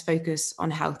can't just focus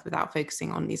on health without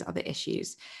focusing on these other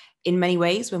issues. In many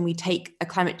ways, when we take a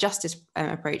climate justice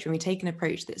approach, when we take an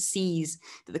approach that sees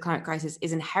that the climate crisis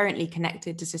is inherently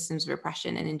connected to systems of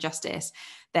oppression and injustice,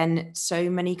 then so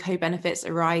many co-benefits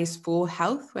arise for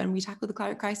health when we tackle the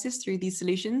climate crisis through these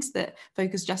solutions that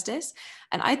focus justice.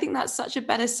 And I think that's such a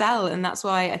better sell. And that's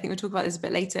why I think we'll talk about this a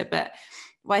bit later. But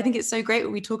why I think it's so great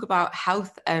when we talk about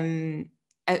health as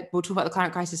we'll talk about the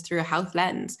climate crisis through a health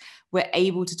lens, we're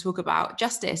able to talk about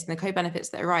justice and the co-benefits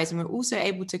that arise. And we're also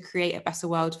able to create a better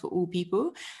world for all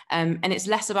people. And it's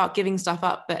less about giving stuff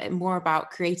up, but more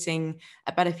about creating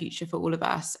a better future for all of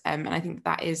us. And I think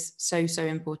that is so, so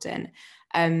important.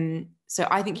 So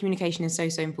I think communication is so,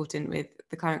 so important with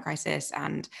the climate crisis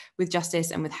and with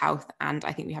justice and with health. And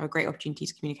I think we have a great opportunity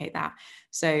to communicate that.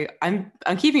 So I'm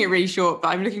keeping it really short, but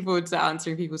I'm looking forward to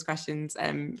answering people's questions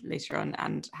later on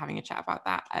and having a chat about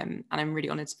that. And I'm really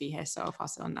honoured to be here. So I'll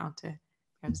pass it on now to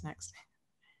whoever's next.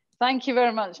 Thank you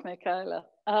very much, Mikaela.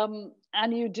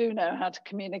 And you do know how to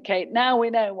communicate. Now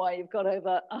we know why you've got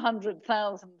over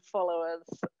 100,000 followers.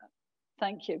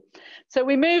 Thank you. So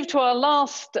we move to our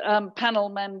last panel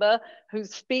member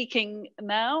who's speaking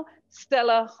now,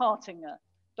 Stella Hartinger.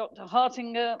 Dr.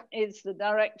 Hartinger is the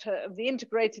director of the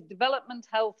Integrated Development,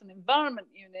 Health and Environment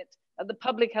Unit at the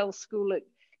Public Health School at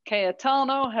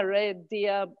Cayetano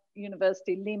Heredia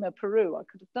University, Lima, Peru. I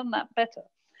could have done that better.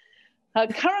 Her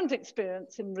current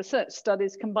experience in research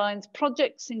studies combines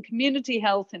projects in community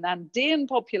health in Andean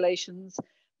populations,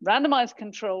 randomized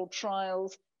controlled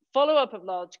trials, follow-up of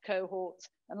large cohorts,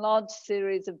 and large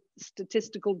series of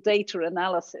statistical data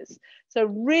analysis. So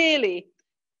really,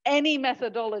 any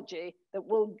methodology that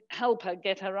will help her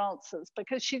get her answers,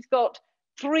 because she's got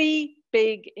three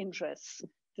big interests: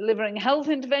 delivering health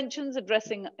interventions,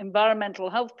 addressing environmental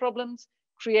health problems,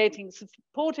 creating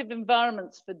supportive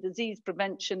environments for disease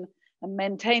prevention, and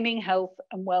maintaining health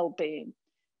and well-being.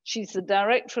 She's the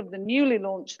director of the newly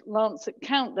launched Lancet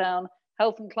Countdown,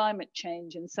 Health and Climate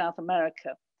Change in South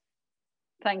America.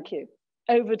 Thank you.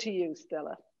 Over to you,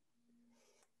 Stella.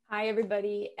 Hi,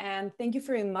 everybody, and thank you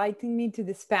for inviting me to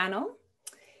this panel.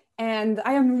 And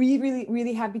I am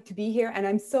really happy to be here, and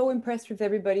I'm so impressed with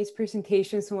everybody's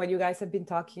presentations and what you guys have been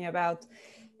talking about.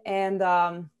 And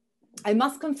I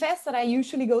must confess that I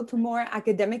usually go to more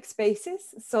academic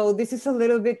spaces, so this is a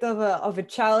little bit of a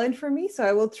challenge for me. So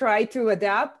I will try to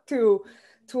adapt to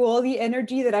all the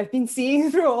energy that I've been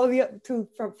seeing through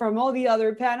from all the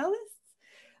other panelists.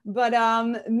 But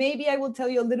maybe I will tell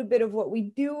you a little bit of what we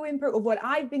do in Peru, of what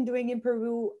I've been doing in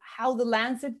Peru, how the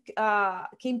Lancet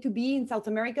came to be in South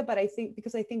America. But I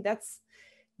think that's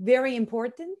very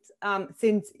important,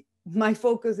 since my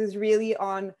focus is really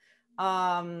on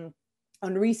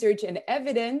research and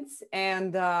evidence,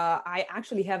 and I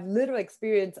actually have little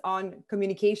experience on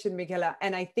communication, Mikaela,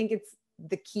 and I think it's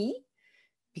the key,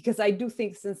 because I do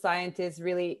think some scientists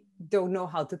really don't know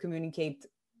how to communicate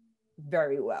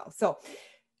very well. So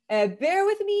bear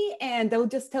with me, and I'll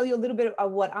just tell you a little bit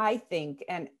of what I think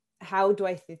and how do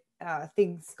I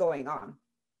things going on.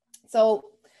 So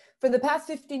for the past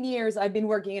 15 years, I've been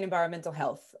working in environmental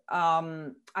health.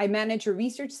 I manage a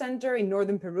research center in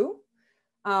northern Peru,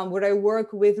 where I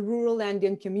work with rural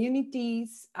Andean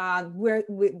communities, where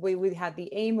we had the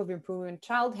aim of improving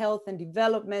child health and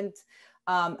development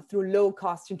through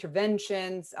low-cost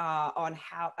interventions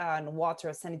on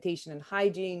water, sanitation and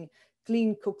hygiene,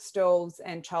 clean cook stoves,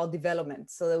 and child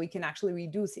development, so that we can actually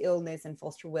reduce illness and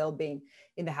foster well-being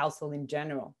in the household in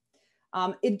general.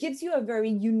 It gives you a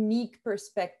very unique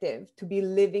perspective to be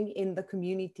living in the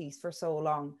communities for so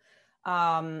long.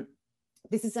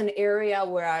 This is an area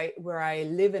where I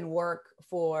live and work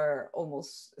for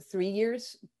almost 3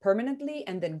 years permanently,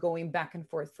 and then going back and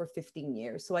forth for 15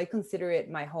 years. So I consider it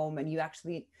my home, and you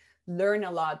actually learn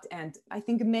a lot. And I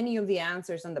think many of the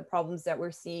answers and the problems that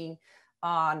we're seeing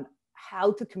on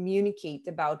how to communicate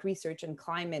about research and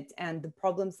climate and the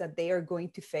problems that they are going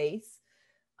to face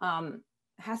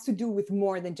has to do with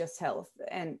more than just health.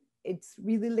 And it's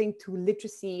really linked to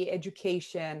literacy,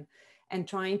 education, and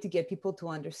trying to get people to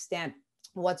understand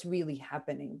what's really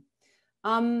happening.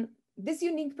 This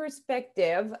unique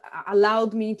perspective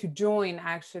allowed me to join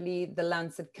actually the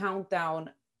Lancet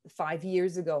Countdown 5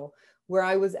 years ago, where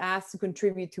I was asked to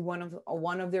contribute to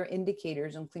one of their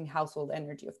indicators on clean household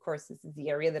energy. Of course, this is the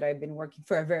area that I've been working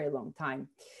for a very long time.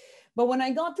 But when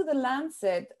I got to the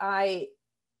Lancet, I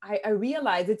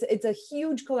realized it's a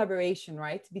huge collaboration,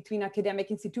 right, between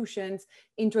academic institutions,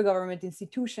 intergovernment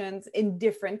institutions in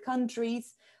different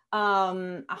countries,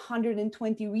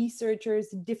 120 researchers,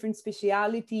 different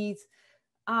specialities,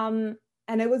 and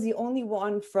I was the only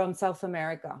one from South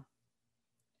America,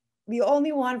 the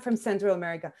only one from Central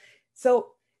America. So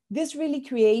this really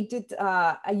created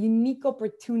a unique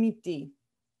opportunity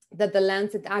that the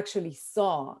Lancet actually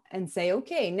saw and say,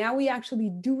 okay, now we actually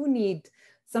do need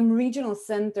some regional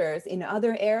centers in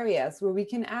other areas where we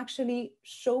can actually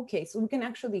showcase, we can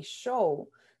actually show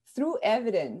through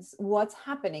evidence what's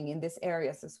happening in these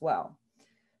areas as well.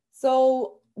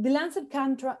 So the Lancet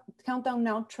Countdown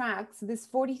now tracks these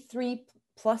 43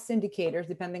 plus indicators,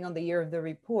 depending on the year of the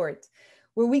report,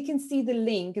 where we can see the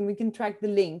link and we can track the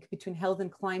link between health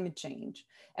and climate change.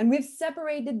 And we've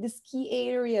separated these key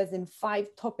areas in 5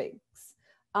 topics: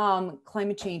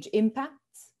 climate change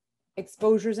impacts,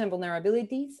 exposures and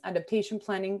vulnerabilities, adaptation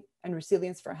planning and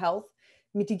resilience for health,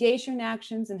 mitigation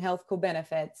actions and health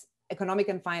co-benefits, economic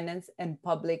and finance, and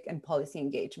public and policy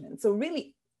engagement. So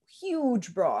really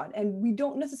huge, broad, and we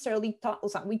don't necessarily talk,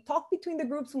 we talk between the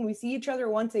groups when we see each other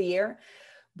once a year,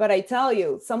 but I tell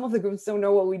you, some of the groups don't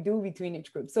know what we do between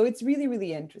each group. So it's really,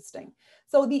 really interesting.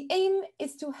 So the aim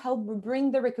is to help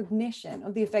bring the recognition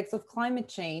of the effects of climate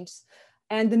change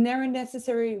and the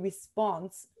necessary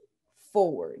response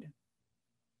forward.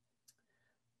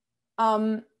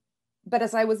 But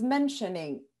as I was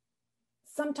mentioning,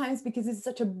 sometimes because it's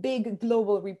such a big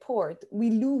global report, we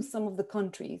lose some of the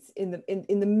countries in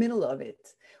the middle of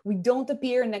it. We don't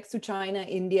appear next to China,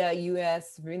 India,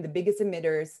 US, being the biggest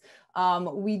emitters.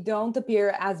 We don't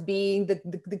appear as being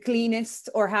the cleanest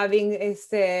or having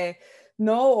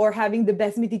having the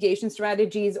best mitigation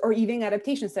strategies or even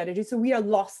adaptation strategies. So we are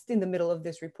lost in the middle of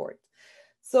this report.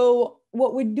 So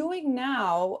what we're doing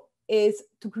now is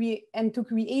to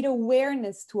create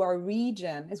awareness to our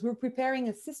region as we're preparing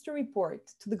a sister report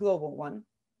to the global one.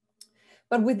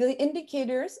 But with the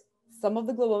indicators, some of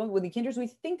the global with indicators we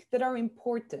think that are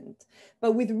important,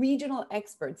 but with regional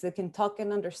experts that can talk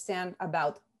and understand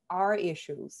about our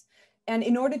issues. And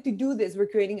in order to do this, we're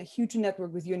creating a huge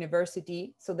network with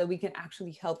university so that we can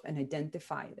actually help and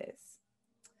identify this.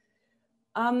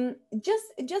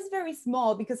 Just very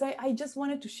small, because I just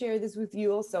wanted to share this with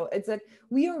you also. It's that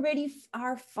we already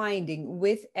are finding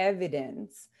with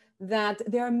evidence that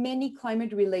there are many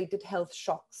climate-related health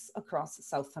shocks across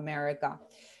South America.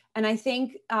 And I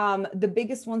think the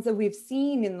biggest ones that we've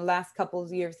seen in the last couple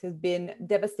of years has been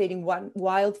devastating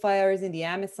wildfires in the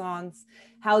Amazons,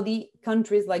 how the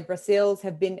countries like Brazil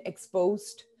have been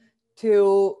exposed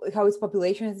to, how its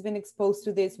population has been exposed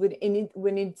to this, when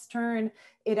in its turn,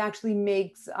 it actually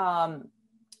makes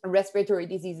respiratory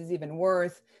diseases even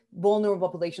worse. Vulnerable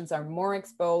populations are more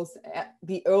exposed.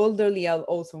 The elderly are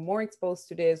also more exposed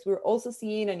to this. We're also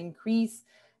seeing an increase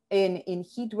in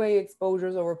heat wave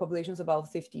exposures over populations above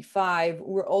 55.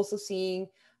 We're also seeing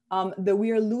that we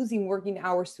are losing working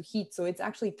hours to heat. So it's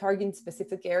actually targeting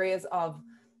specific areas of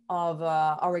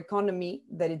our economy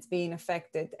that it's being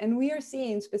affected. And we are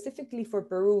seeing, specifically for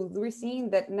Peru, we're seeing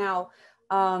that now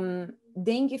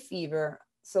dengue fever.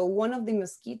 So one of the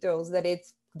mosquitoes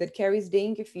that carries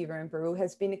dengue fever in Peru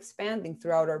has been expanding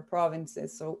throughout our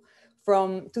provinces. So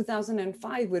from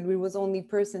 2005, when we was only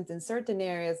present in certain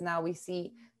areas, now we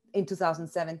see in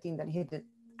 2017 that it had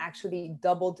actually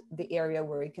doubled the area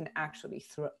where it can actually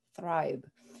thrive.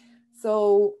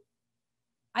 So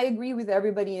I agree with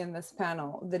everybody in this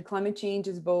panel that climate change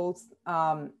is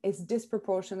is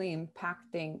disproportionately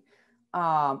impacting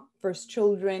first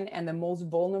children and the most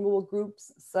vulnerable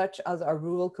groups, such as our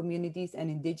rural communities and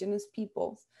indigenous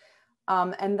peoples.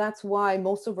 And that's why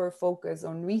most of our focus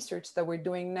on research that we're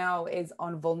doing now is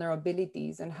on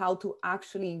vulnerabilities and how to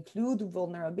actually include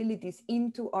vulnerabilities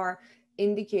into our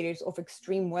indicators of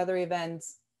extreme weather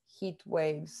events, heat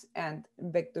waves, and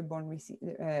vector-borne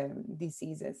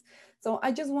diseases. So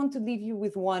I just want to leave you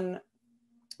with one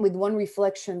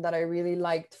reflection that I really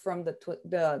liked from the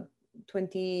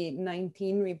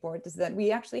 2019 report, is that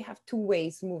we actually have 2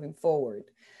 ways moving forward.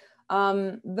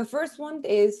 The first one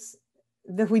is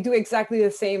that we do exactly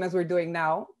the same as we're doing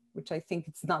now, which I think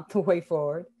it's not the way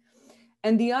forward.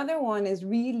 And the other one is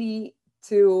really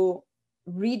to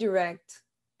redirect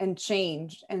and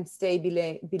change and stay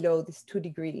below these 2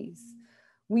 degrees.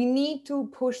 We need to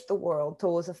push the world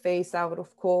towards a phase out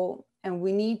of coal, and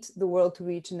we need the world to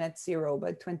reach net zero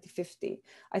by 2050.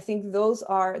 I think those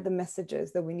are the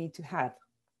messages that we need to have.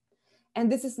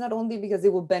 And this is not only because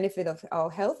it will benefit our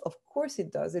health, of course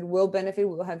it does. It will benefit,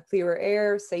 we will have clearer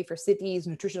air, safer cities,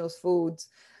 nutritious foods.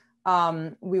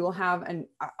 We will have,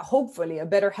 hopefully, a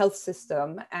better health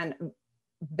system and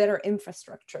better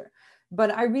infrastructure.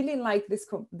 But I really like this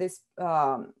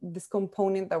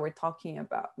component that we're talking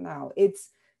about now. It's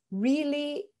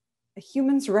really a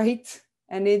human's right,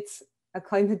 and it's a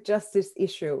climate justice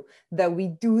issue that we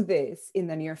do this in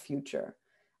the near future.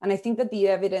 And I think that the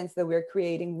evidence that we're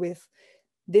creating with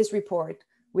this report,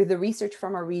 with the research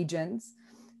from our regions,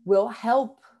 will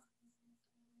help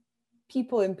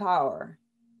people in power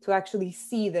to actually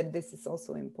see that this is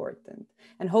also important.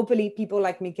 And hopefully people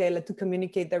like Mikaela to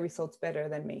communicate the results better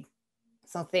than me.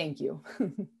 So thank you.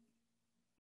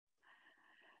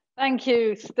 Thank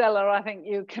you, Stella. I think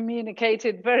you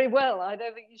communicated very well. I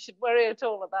don't think you should worry at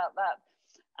all about that.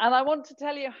 And I want to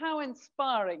tell you how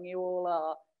inspiring you all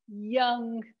are.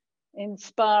 young,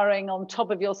 inspiring, on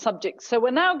top of your subject. So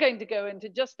we're now going to go into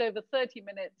just over 30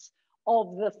 minutes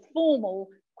of the formal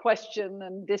question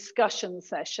and discussion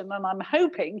session. And I'm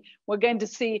hoping we're going to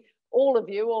see all of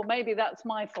you, or maybe that's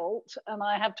my fault, and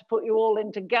I have to put you all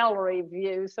into gallery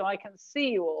view so I can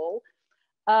see you all,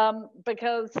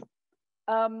 because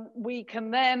we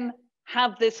can then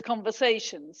have this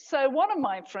conversation. So one of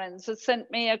my friends has sent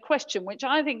me a question, which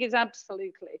I think is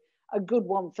absolutely a good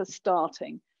one for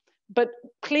starting. But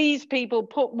please, people,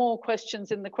 put more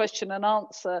questions in the question and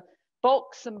answer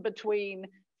box, and between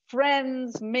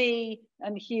friends, me,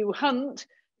 and Hugh Hunt,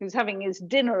 who's having his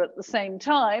dinner at the same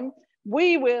time,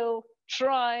 we will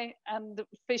try and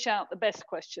fish out the best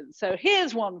questions. So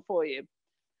here's one for you.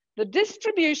 The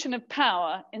distribution of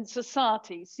power in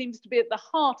society seems to be at the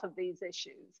heart of these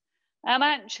issues. And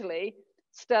actually,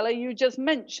 Stella, you just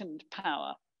mentioned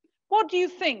power. What do you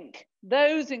think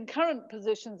those in current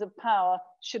positions of power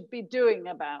should be doing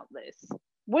about this?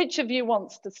 Which of you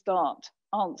wants to start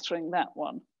answering that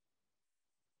one?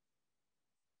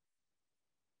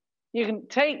 You can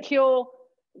take your,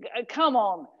 come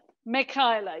on,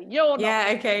 Mikaela, you're not.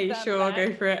 Yeah, okay, sure, I'll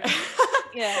go for it.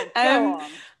 Yeah, go on.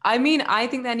 I mean, I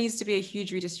think there needs to be a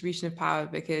huge redistribution of power,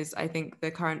 because I think the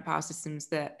current power systems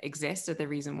that exist are the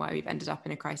reason why we've ended up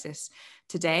in a crisis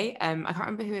today. I can't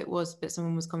remember who it was, but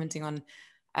someone was commenting on,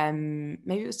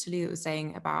 maybe it was Tollulah that was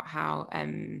saying about how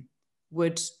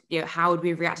how would we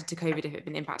have reacted to COVID if it had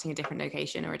been impacting a different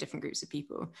location or a different groups of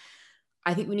people.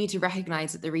 I think we need to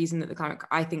recognize that the reason that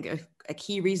a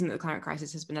key reason that the climate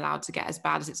crisis has been allowed to get as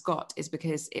bad as it's got is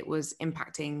because it was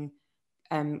impacting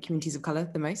communities of color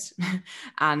the most.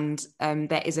 And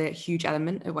there is a huge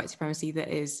element of white supremacy that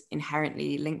is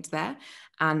inherently linked there.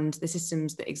 And the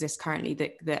systems that exist currently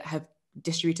that have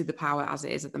distributed the power as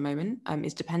it is at the moment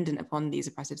is dependent upon these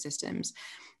oppressive systems.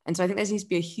 And so I think there needs to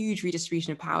be a huge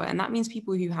redistribution of power. And that means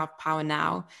people who have power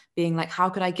now being like, how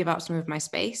could I give up some of my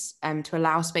space to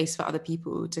allow space for other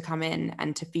people to come in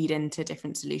and to feed into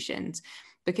different solutions?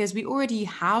 Because we already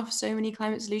have so many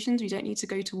climate solutions. We don't need to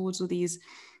go towards all these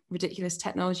ridiculous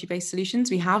technology-based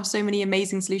solutions. We have so many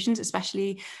amazing solutions,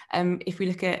 especially if we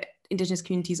look at Indigenous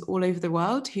communities all over the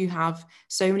world who have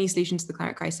so many solutions to the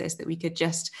climate crisis, that we could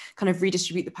just kind of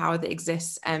redistribute the power that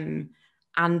exists and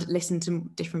listen to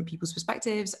different people's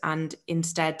perspectives, and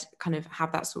instead kind of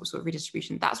have that sort of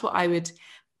redistribution. That's what I would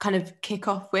kind of kick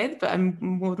off with, but I'm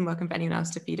more than welcome for anyone else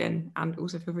to feed in, and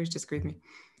also feel free to disagree with me.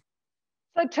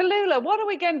 So Tollulah, what are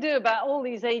we going to do about all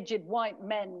these aged white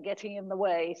men getting in the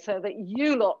way so that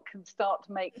you lot can start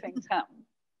to make things happen?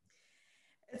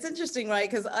 It's interesting, right?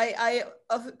 Because I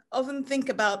often think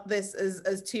about this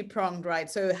as two-pronged, right?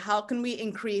 So how can we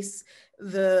increase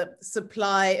the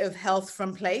supply of health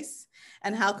from place?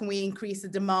 And how can we increase the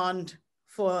demand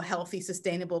for healthy,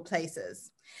 sustainable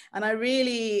places? And I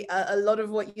really, a lot of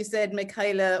what you said,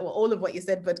 Mikaela, well, all of what you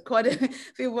said, but quite a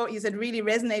few of what you said really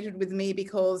resonated with me,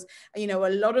 because, you know, a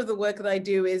lot of the work that I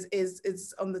do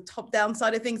is on the top-down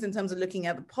side of things, in terms of looking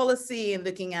at the policy and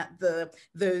looking at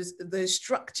those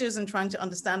structures and trying to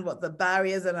understand what the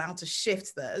barriers are and how to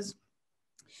shift those.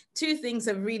 Two things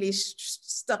have really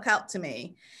stuck out to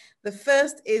me. The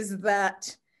first is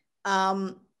that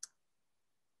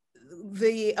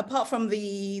apart from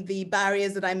the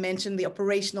barriers that I mentioned, the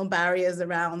operational barriers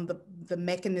around the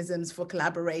mechanisms for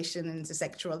collaboration,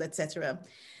 intersectoral, etc.,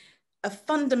 a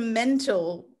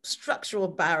fundamental structural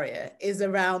barrier is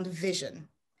around vision.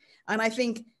 And I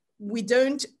think we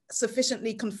don't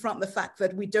sufficiently confront the fact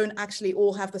that we don't actually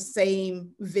all have the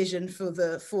same vision for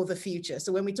the future.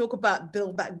 So when we talk about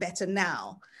Build Back Better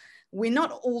now, we're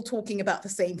not all talking about the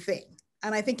same thing.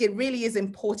 And I think it really is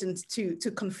important to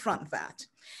confront that.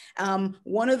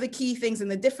 One of the key things in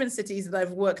the different cities that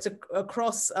I've worked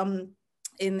across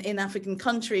in African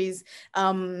countries,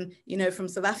 you know, from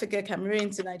South Africa, Cameroon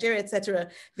to Nigeria, etc.,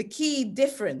 the key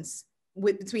difference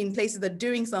between places that are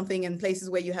doing something and places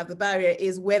where you have the barrier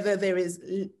is whether there is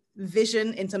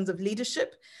vision in terms of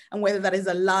leadership, and whether that is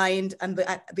aligned and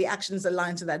the actions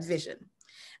aligned to that vision.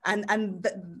 And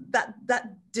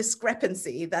that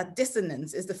discrepancy, that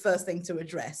dissonance is the first thing to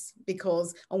address,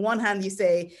 because on one hand you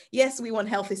say, yes, we want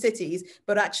healthy cities,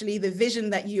 but actually the vision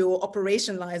that you're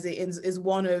operationalizing is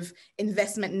one of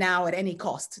investment now at any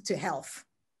cost to health.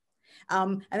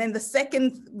 And then the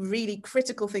second really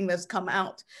critical thing that's come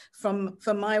out from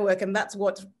my work, and that's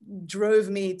what drove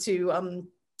me to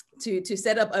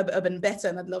set up Urban Better,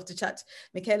 and I'd love to chat,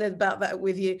 Mikaela, about that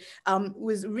with you,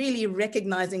 was really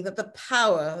recognizing that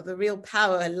the real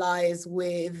power lies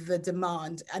with the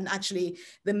demand, and actually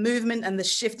the movement and the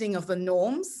shifting of the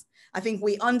norms I think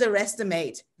we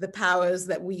underestimate the powers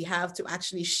that we have to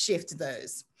actually shift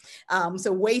those.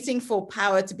 So waiting for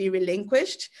power to be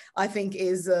relinquished, I think,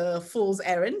 is a fool's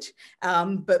errand.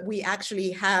 But we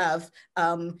actually have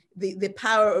the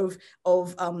power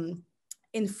of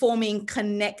informing,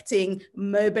 connecting,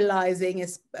 mobilizing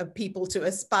people to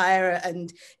aspire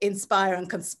and inspire and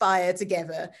conspire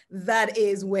together. That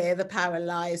is where the power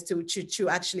lies to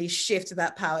actually shift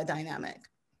that power dynamic.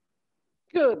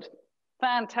 Good,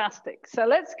 fantastic. So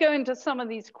let's go into some of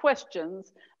these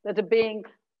questions that are being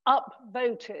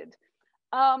upvoted.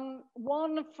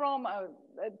 One from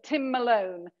Tim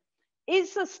Malone.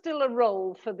 Is there still a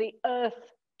role for the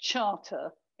Earth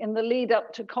Charter in the lead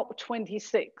up to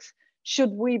COP26?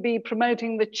 Should we be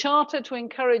promoting the Charter to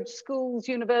encourage schools,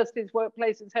 universities,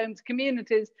 workplaces, homes,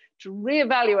 communities to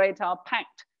reevaluate our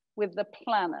pact with the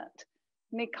planet?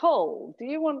 Nicole, do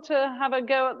you want to have a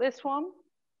go at this one?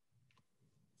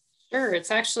 Sure,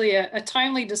 it's actually a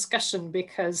timely discussion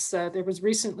because there was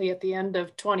recently at the end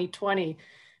of 2020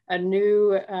 a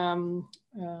new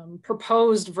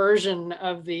proposed version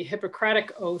of the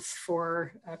Hippocratic Oath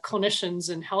for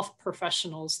clinicians and health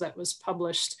professionals that was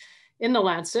published in the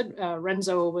Lancet.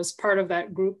 Renzo was part of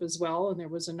that group as well, and there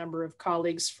was a number of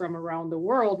colleagues from around the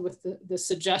world with the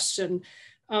suggestion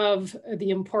of the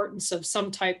importance of some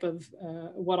type of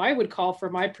what I would call,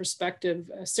 from my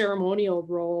perspective, a ceremonial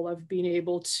role of being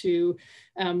able to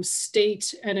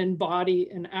state and embody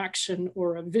an action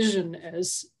or a vision,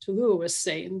 as Tollulah was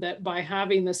saying, that by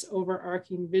having this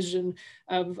overarching vision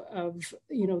of the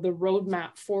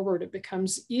roadmap forward, it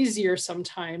becomes easier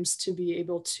sometimes to be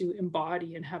able to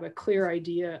embody and have a clear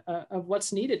idea of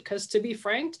what's needed. Because to be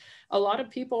frank, a lot of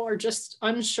people are just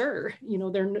unsure.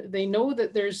 They know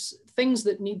that there's things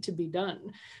that need to be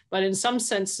done. But in some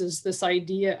senses, this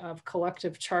idea of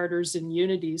collective charters and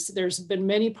unities, there's been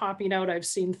many popping out. I've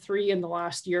seen 3 in the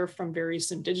last year from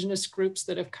various Indigenous groups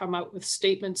that have come out with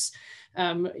statements,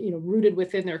 rooted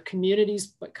within their communities,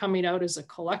 but coming out as a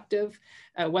collective.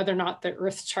 Whether or not the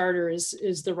Earth Charter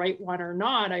is the right one or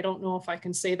not, I don't know if I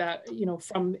can say that,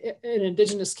 from an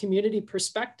Indigenous community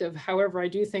perspective. However, I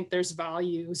do think there's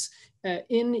values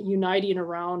in uniting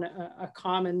around a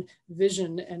common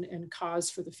vision and cause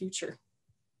for the future.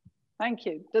 Thank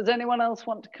you. Does anyone else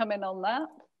want to come in on that?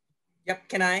 Yep,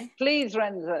 can I? Please,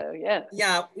 Renzo, yes.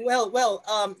 Yeah, well,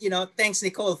 thanks,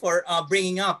 Nicole, for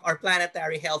bringing up our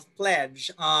planetary health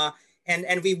pledge.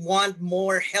 And we want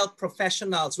more health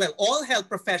professionals, all health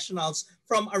professionals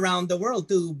from around the world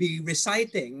to be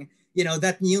reciting,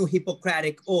 that new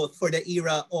Hippocratic Oath for the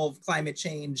era of climate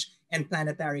change and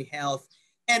planetary health.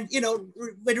 And,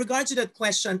 with regard to that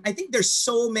question, I think there's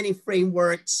so many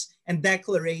frameworks and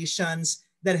declarations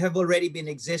that have already been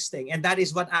existing. And that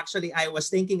is what actually I was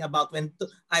thinking about when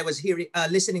I was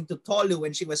listening to Tollulah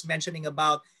when she was mentioning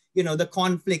about, the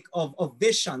conflict of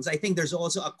visions. I think there's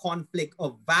also a conflict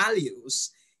of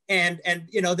values. And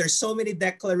there's so many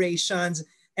declarations.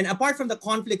 And apart from the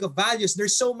conflict of values,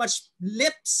 there's so much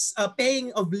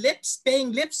paying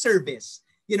lip service,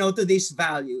 to these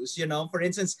values. For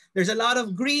instance, there's a lot of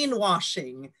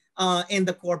greenwashing in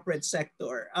the corporate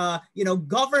sector.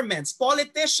 Governments,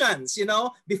 politicians,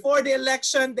 before the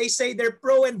election, they say they're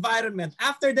pro-environment.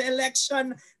 After the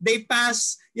election, they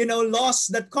pass, laws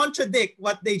that contradict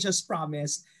what they just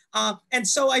promised. And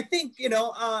so I think,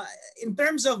 in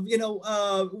terms of,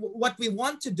 what we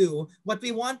want to do, what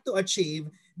we want to achieve,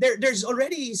 there's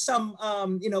already some,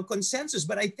 consensus,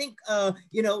 but I think,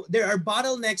 there are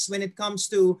bottlenecks when it comes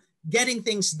to getting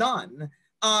things done.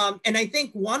 And I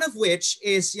think one of which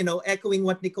is, echoing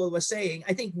what Nicole was saying,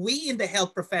 I think we in the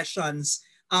health professions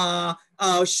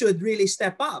should really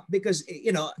step up because,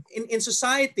 in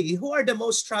society, who are the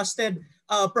most trusted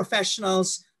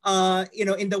professionals,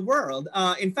 in the world?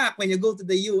 In fact, when you go to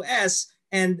the US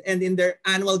and in their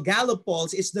annual Gallup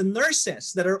polls, it's the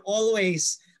nurses that are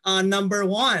always number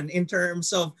 1 in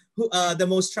terms of who, the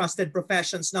most trusted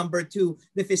professions, number 2,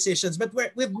 the physicians. But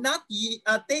we've not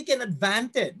taken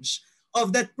advantage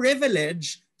of that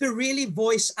privilege to really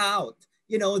voice out,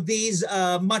 these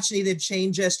much needed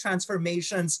changes,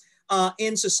 transformations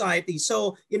in society.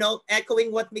 So,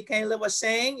 echoing what Mikaela was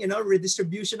saying,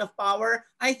 redistribution of power,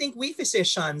 I think we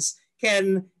physicians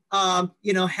can,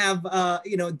 do have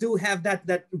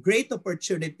that great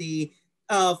opportunity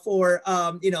for,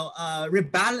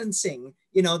 rebalancing,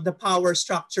 the power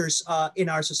structures in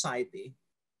our society.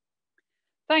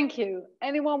 Thank you.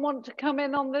 Anyone want to come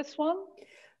in on this one?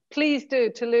 Please do,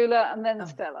 Tollulah and then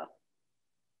Stella.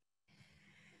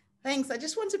 Thanks. I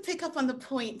just want to pick up on the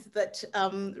point that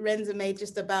Renzo made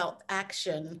just about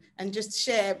action and just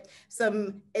share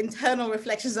some internal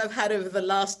reflections I've had over the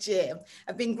last year.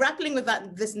 I've been grappling with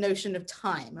this notion of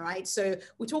time, right? So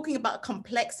we're talking about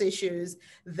complex issues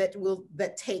that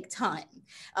take time.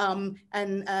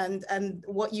 And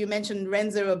what you mentioned,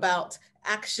 Renzo, about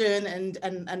action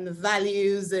and the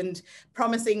values and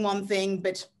promising one thing,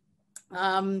 but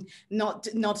not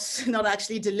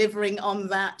actually delivering on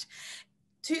that.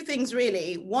 Two things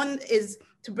really. One is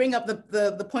to bring up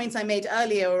the points I made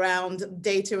earlier around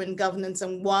data and governance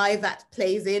and why that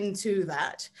plays into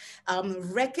that.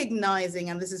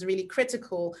 Recognizing, and this is really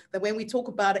critical, that when we talk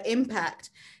about impact,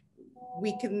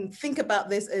 we can think about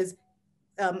this as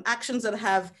actions that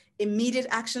have immediate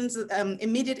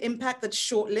impact that's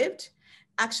short-lived,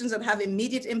 actions that have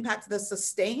immediate impact that's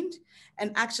sustained,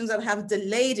 and actions that have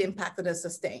delayed impact that are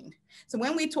sustained. So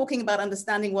when we're talking about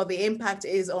understanding what the impact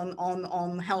is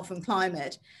on health and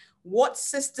climate, what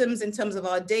systems in terms of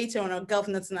our data and our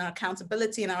governance and our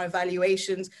accountability and our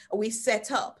evaluations are we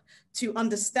set up to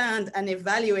understand and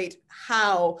evaluate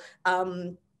how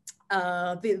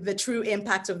the true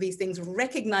impact of these things,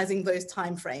 recognizing those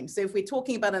timeframes. So if we're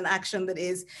talking about an action that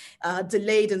is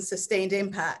delayed and sustained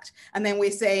impact, and then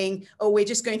we're saying, oh, we're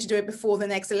just going to do it before the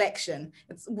next election.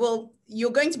 Well,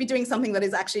 you're going to be doing something that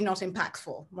is actually not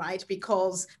impactful, right?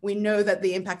 Because we know that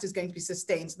the impact is going to be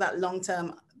sustained. So that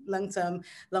long-term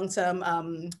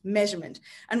measurement.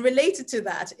 And related to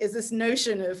that is this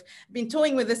notion of, I've been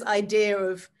toying with this idea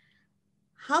of,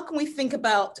 how can we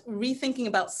rethinking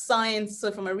about science?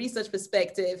 So from a research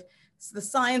perspective, the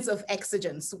science of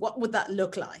exigence, what would that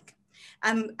look like?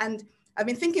 And I've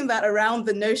been thinking that around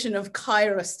the notion of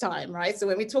Kairos time, right? So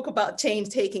when we talk about change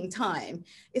taking time,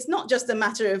 it's not just a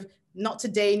matter of not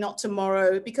today, not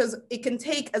tomorrow, because it can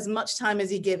take as much time as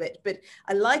you give it. But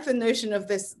I like the notion of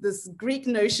this Greek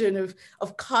notion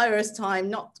of Kairos time,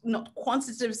 not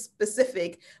quantitative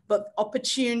specific, but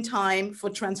opportune time for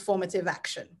transformative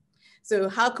action. So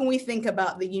how can we think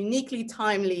about the uniquely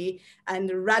timely and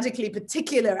radically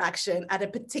particular action at a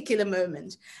particular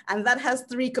moment? And that has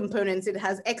three components. It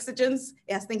has exigence,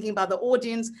 it has thinking about the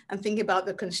audience, and thinking about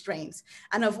the constraints.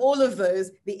 And of all of those,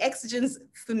 the exigence,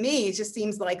 for me, it just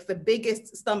seems like the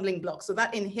biggest stumbling block. So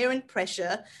that inherent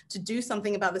pressure to do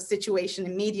something about the situation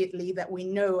immediately that we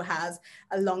know has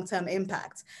a long-term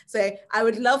impact. So I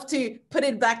would love to put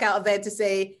it back out there to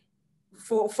say,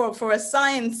 for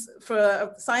science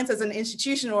as an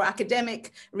institution or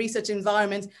academic research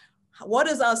environment, what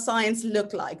does our science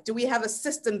look like? Do we have a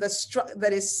system that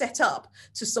is set up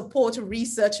to support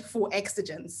research for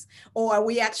exigence? Or are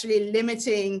we actually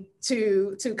limiting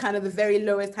to kind of the very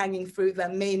lowest hanging fruit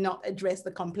that may not address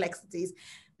the complexities?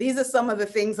 These are some of the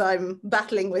things I'm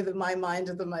battling with in my mind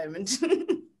at the moment.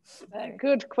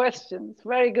 Good questions,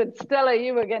 very good. Stella,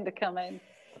 you were going to come in.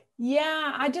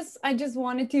 Yeah, I just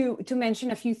wanted to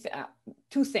mention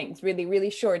two things, really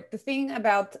short. The thing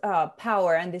about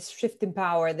power and this shift in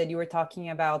power that you were talking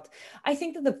about, I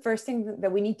think that the first thing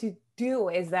that we need to do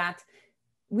is that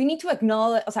we need to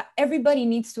acknowledge, everybody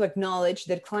needs to acknowledge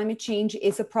that climate change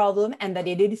is a problem and that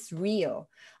it is real.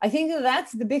 I think that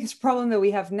that's the biggest problem that we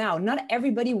have now. Not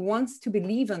everybody wants to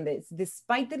believe on this,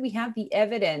 despite that we have the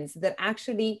evidence that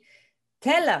actually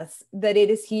tell us that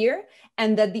it is here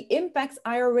and that the impacts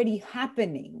are already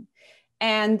happening.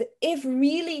 And if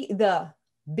really the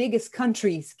biggest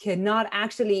countries cannot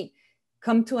actually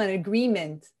come to an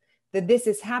agreement that this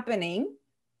is happening,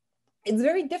 it's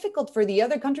very difficult for the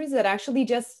other countries that actually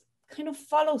just kind of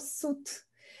follow suit,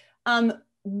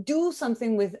 do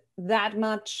something with that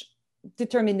much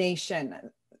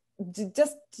determination,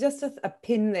 just a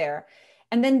pin there.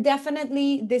 And then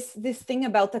definitely this thing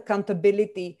about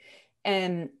accountability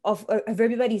and of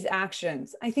everybody's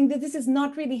actions. I think that this is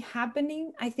not really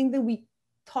happening. I think that we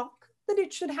talk that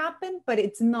it should happen, but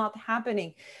it's not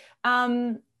happening.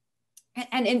 And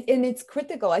it's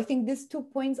critical. I think these 2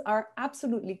 points are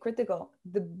absolutely critical.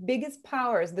 The biggest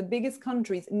powers, the biggest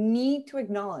countries need to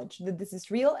acknowledge that this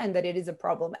is real and that it is a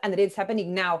problem and that it's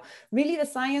happening now. Really, the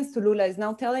science, Tollulah, is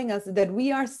now telling us that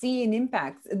we are seeing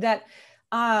impacts, that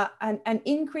an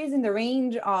increase in the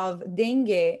range of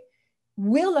dengue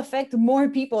will affect more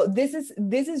people. This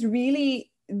is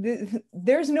really,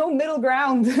 there's no middle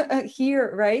ground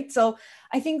here, right? So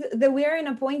I think that we are in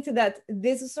a point that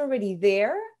this is already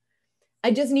there.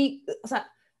 I just need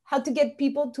how to get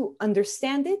people to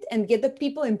understand it and get the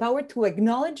people in power to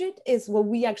acknowledge it is what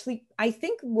we actually, I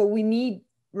think, what we need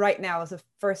right now as a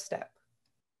first step.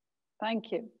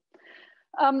 Thank you.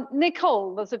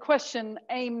 Nicole, there's a question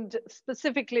aimed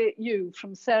specifically at you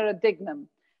from Sarah Dignam.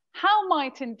 how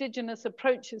might indigenous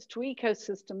approaches to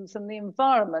ecosystems and the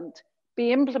environment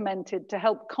be implemented to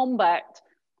help combat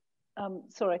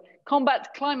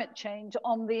climate change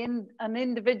on an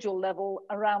individual level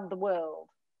around the world?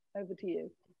 Over to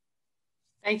you.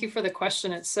 Thank you for the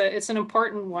question. It's an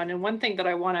important one. And one thing that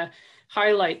I want to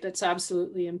highlight that's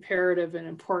absolutely imperative and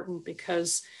important,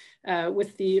 because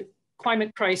with the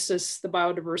climate crisis, the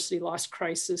biodiversity loss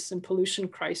crisis, and pollution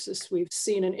crisis, we've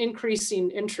seen an increasing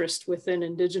interest within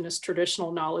indigenous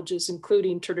traditional knowledges,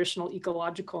 including traditional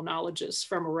ecological knowledges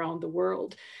from around the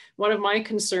world. One of my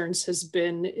concerns is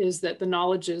that the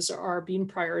knowledges are being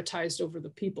prioritized over the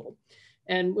people.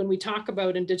 And when we talk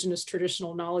about indigenous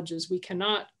traditional knowledges, we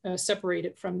cannot separate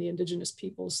it from the indigenous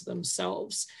peoples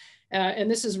themselves.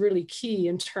 And this is really key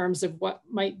in terms of what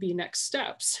might be next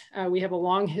steps. We have a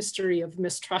long history of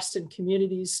mistrust in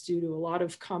communities due to a lot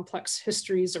of complex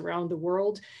histories around the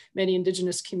world. Many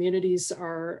indigenous communities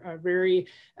are very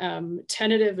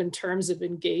tentative in terms of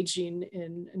engaging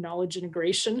in knowledge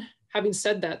integration. Having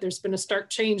said that, there's been a stark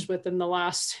change within the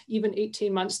last even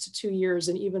 18 months to 2 years,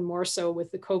 and even more so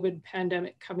with the COVID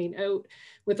pandemic coming out,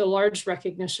 with a large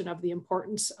recognition of the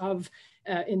importance of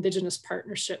Indigenous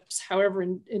partnerships. However,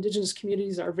 Indigenous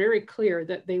communities are very clear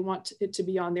that they want it to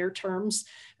be on their terms,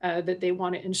 that they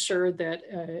want to ensure that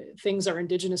things are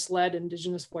Indigenous-led,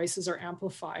 Indigenous voices are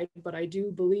amplified. But I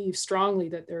do believe strongly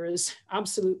that there is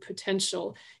absolute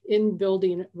potential in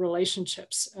building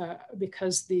relationships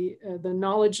because the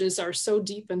knowledges are so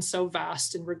deep and so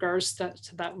vast in regards to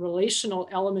that relational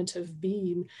element of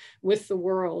being with the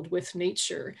world, with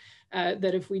nature.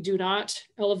 That if we do not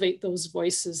elevate those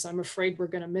voices, I'm afraid we're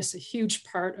going to miss a huge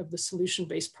part of the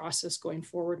solution-based process going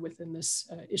forward within this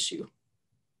issue.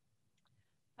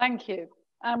 Thank you.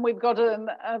 And we've got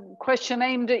a question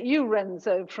aimed at you,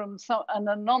 Renzo, from an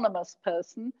anonymous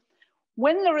person.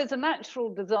 When there is a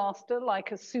natural disaster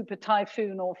like a super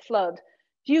typhoon or flood,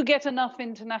 do you get enough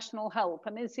international help?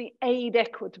 And is the aid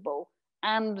equitable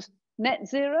and net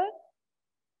zero?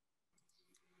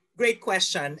 Great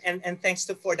question, and thanks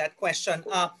for that question.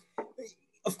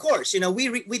 Of course,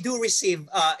 we do receive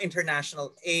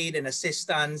international aid and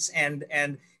assistance,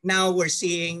 and now we're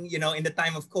seeing, in the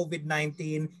time of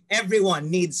COVID-19, everyone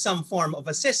needs some form of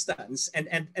assistance, and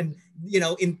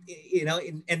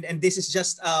this is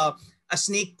just a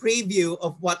sneak preview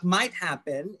of what might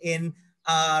happen in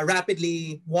a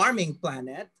rapidly warming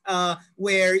planet,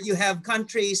 where you have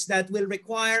countries that will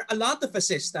require a lot of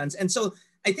assistance, and so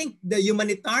I think the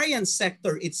humanitarian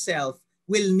sector itself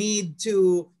will need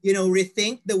to,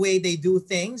 rethink the way they do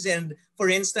things. And for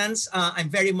instance, I'm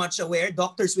very much aware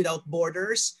Doctors Without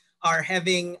Borders are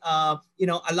having, a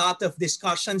lot of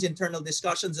discussions, internal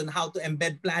discussions on how to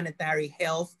embed planetary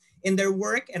health in their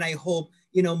work. And I hope,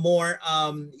 more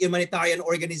humanitarian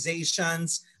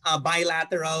organizations,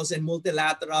 bilaterals and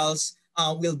multilaterals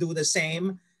will do the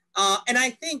same. And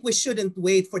I think we shouldn't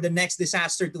wait for the next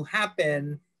disaster to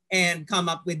happen and come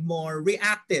up with more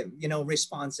reactive,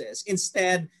 responses.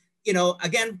 Instead,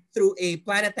 again, through a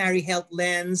planetary health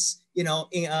lens,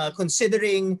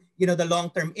 considering, the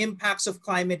long-term impacts of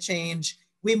climate change,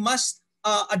 we must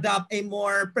adopt a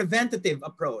more preventative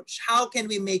approach. How can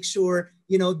we make sure,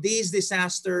 these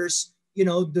disasters,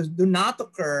 do not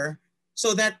occur,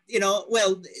 so that,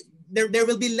 there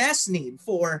will be less need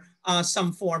for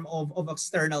some form of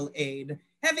external aid.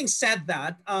 Having said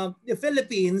that, the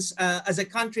Philippines, as a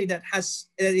country that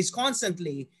is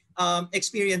constantly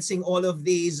experiencing all of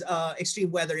these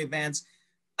extreme weather events,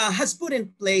 has put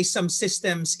in place some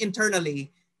systems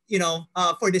internally,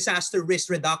 for disaster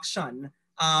risk reduction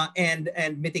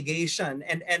and mitigation.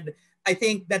 And I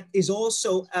think that is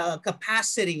also a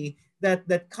capacity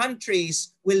that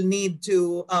countries will need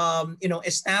to,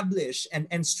 establish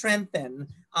and strengthen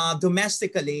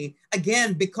domestically,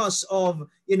 again, because of,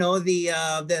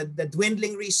 the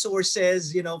dwindling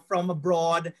resources, from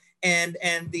abroad, and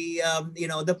the,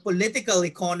 the political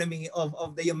economy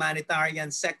of the humanitarian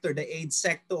sector, the aid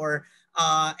sector,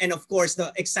 and of course,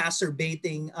 the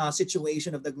exacerbating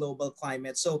situation of the global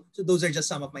climate. So those are just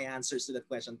some of my answers to that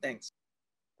question. Thanks.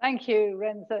 Thank you,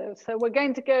 Renzo. So we're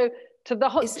going to go to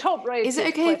the top rated. Is it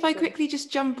okay question. if I quickly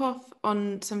just jump off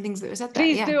on some things that were said there?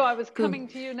 Please do. I was coming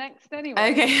to you next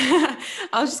anyway. Okay.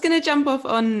 I was just going to jump off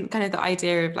on kind of the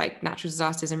idea of like natural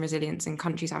disasters and resilience and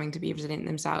countries having to be resilient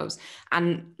themselves,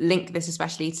 and link this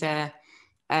especially to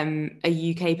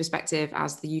a UK perspective,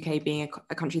 as the UK being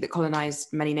a country that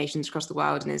colonized many nations across the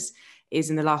world and is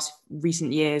in the last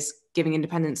recent years giving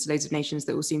independence to loads of nations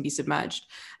that will soon be submerged,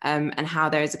 and how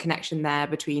there is a connection there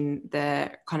between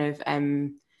the kind of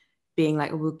being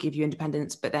like, oh, we'll give you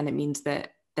independence, but then it means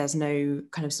that there's no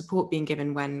kind of support being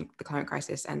given when the climate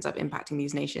crisis ends up impacting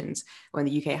these nations, when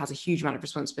the UK has a huge amount of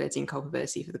responsibility and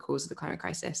culpability for the cause of the climate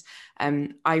crisis.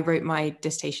 I wrote my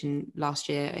dissertation last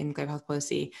year in global health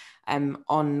policy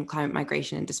on climate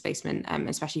migration and displacement,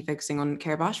 especially focusing on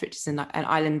Kiribati, which is an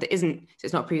island that isn't, so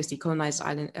it's not previously colonized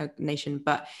island nation,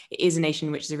 but it is a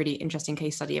nation which is a really interesting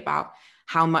case study about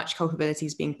how much culpability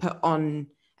is being put on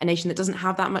a nation that doesn't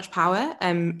have that much power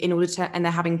in order to, and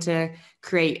they're having to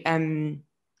create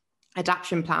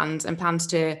adaptation plans and plans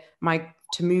to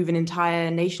move an entire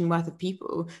nation worth of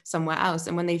people somewhere else.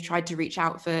 And when they've tried to reach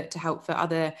out to help for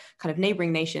other kind of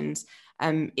neighboring nations,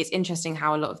 it's interesting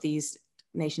how a lot of these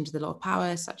nations with a lot of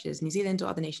power, such as New Zealand or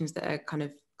other nations that are kind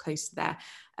of close to there,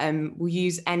 will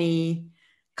use any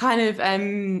kind of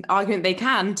argument they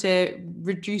can to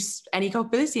reduce any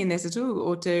culpability in this at all,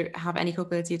 or to have any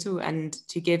culpability at all, and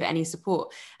to give any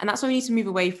support. And that's why we need to move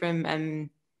away from,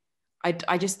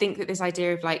 I just think that this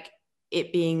idea of like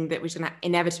it being that we're just going to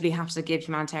inevitably have to give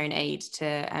humanitarian aid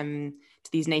to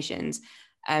these nations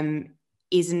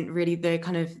isn't really the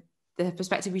kind of the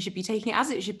perspective we should be taking it as.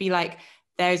 It should be like,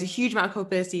 there's a huge amount of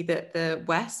culpability that the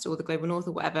West or the global North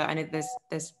or whatever, I know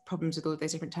there's problems with all of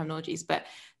those different terminologies, but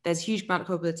there's a huge amount of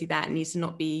culpability that needs to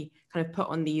not be kind of put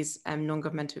on these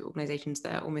non-governmental organizations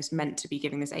that are almost meant to be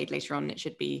giving this aid later on. It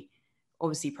should be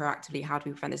obviously proactively, how do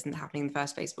we prevent this from happening in the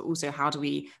first place, but also how do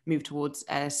we move towards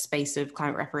a space of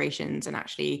climate reparations and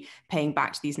actually paying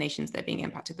back to these nations that are being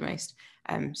impacted the most.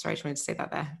 Sorry, I just wanted to say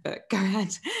that there, but go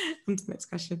ahead on to the next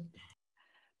question.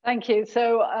 Thank you.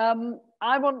 So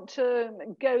I want to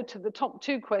go to the top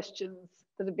 2 questions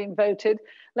that have been voted.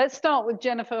 Let's start with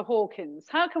Jennifer Hawkins.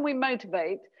 How can we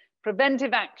motivate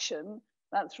preventive action,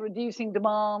 that's reducing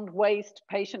demand, waste,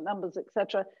 patient numbers,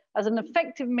 etc., as an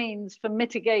effective means for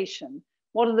mitigation?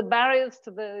 What are the barriers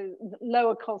to the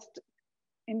lower cost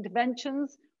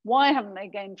interventions? Why haven't they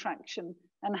gained traction?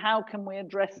 And how can we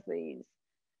address these?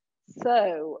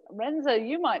 So Renzo,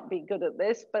 you might be good at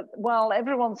this, but while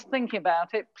everyone's thinking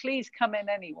about it, please come in,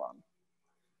 anyone.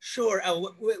 Sure.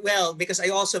 Well, because I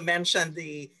also mentioned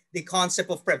the concept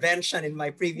of prevention in my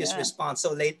previous response,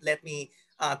 so let me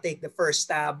take the first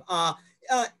stab.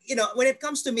 You know, when it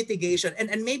comes to mitigation,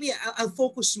 and maybe I'll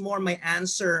focus more my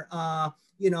answer,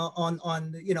 you know,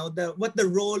 on you know what the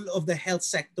role of the health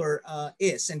sector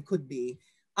is and could be.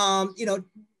 You know,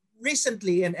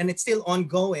 recently, and it's still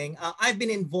ongoing, I've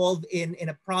been involved in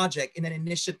a project, in an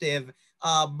initiative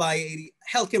by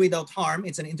Healthcare Without Harm.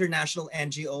 It's an international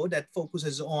NGO that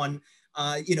focuses on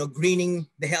you know, greening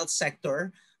the health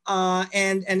sector.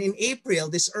 And in April,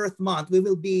 this Earth Month, we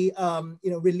will be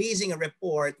you know, releasing a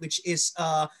report which is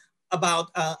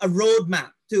about a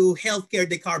roadmap to healthcare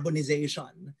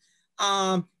decarbonization.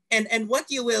 And what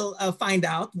you will find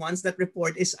out once that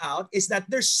report is out is that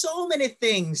there's so many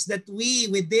things that we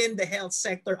within the health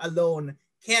sector alone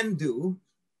can do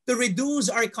to reduce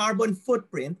our carbon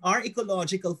footprint, our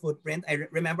ecological footprint. I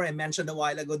remember I mentioned a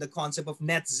while ago the concept of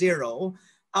net zero.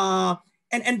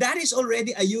 And that is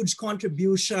already a huge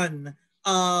contribution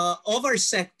of our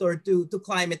sector to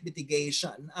climate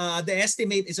mitigation. The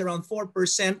estimate is around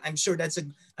 4%. I'm sure that's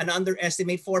an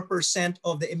underestimate. 4%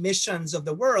 of the emissions of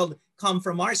the world come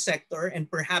from our sector, and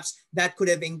perhaps that could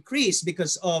have increased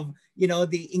because of, you know,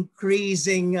 the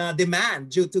increasing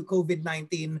demand due to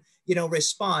COVID-19, you know,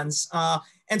 response.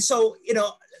 And so, you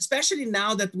know, especially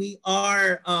now that we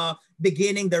are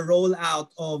beginning the rollout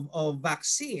of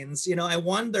vaccines, you know, I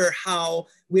wonder how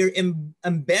we're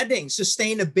embedding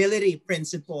sustainability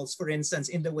principles, for instance,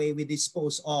 in the way we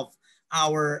dispose of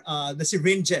our the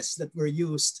syringes that were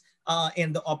used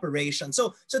in the operation.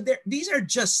 So these are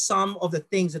just some of the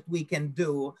things that we can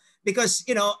do, because,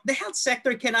 you know, the health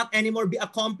sector cannot anymore be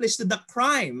accomplice to the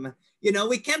crime. You know,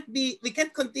 we can't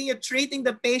continue treating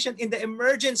the patient in the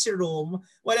emergency room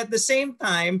while at the same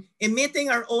time emitting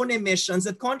our own emissions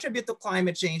that contribute to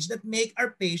climate change that make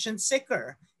our patients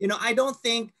sicker. You know, I don't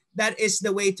think that is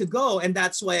the way to go. And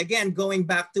that's why, again, going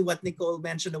back to what Nicole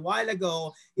mentioned a while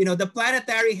ago, you know, the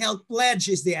Planetary Health Pledge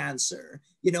is the answer.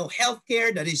 You know,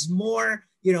 healthcare that is more,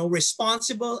 you know,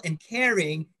 responsible and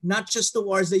caring, not just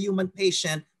towards the human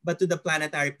patient, but to the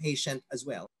planetary patient as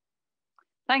well.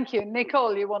 Thank you.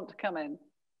 Nicole, you want to come in?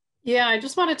 Yeah, I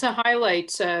just wanted to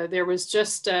highlight, there was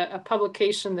just a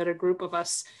publication that a group of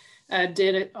us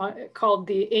did called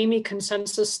the AMI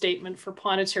Consensus Statement for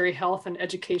Planetary Health and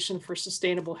Education for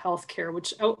Sustainable Healthcare,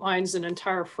 which outlines an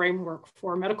entire framework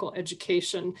for medical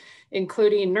education,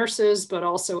 including nurses, but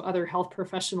also other health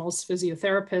professionals,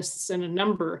 physiotherapists, and a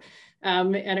number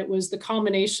And it was the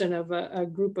culmination of a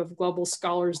group of global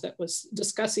scholars that was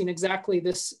discussing exactly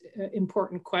this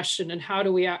important question, and how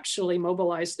do we actually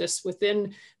mobilize this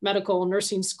within medical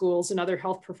nursing schools and other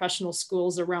health professional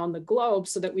schools around the globe,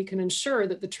 so that we can ensure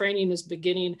that the training is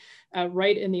beginning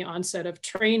right in the onset of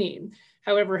training.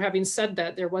 However, having said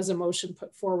that, there was a motion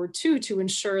put forward too to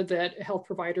ensure that health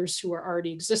providers who are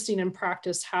already existing in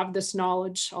practice have this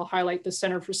knowledge. I'll highlight the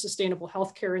Center for Sustainable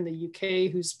Healthcare in the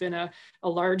UK, who's been a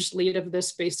large lead of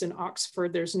this based in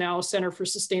Oxford. There's now a Center for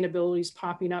Sustainability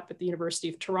popping up at the University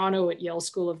of Toronto, at Yale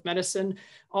School of Medicine,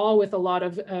 all with a lot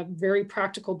of very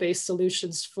practical based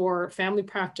solutions for family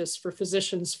practice, for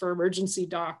physicians, for emergency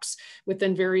docs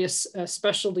within various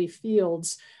specialty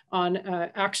fields, on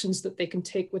actions that they can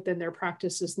take within their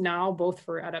practices now, both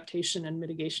for adaptation and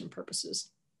mitigation purposes.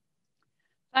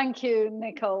 Thank you,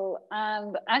 Nicole.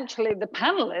 And actually the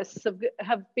panelists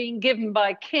have been given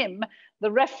by Kim the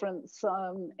reference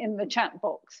in the chat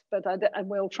box, but I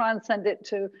will try and send it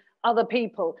to other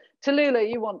people. Tollulah,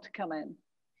 you want to come in?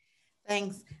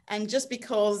 Thanks. And just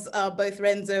because both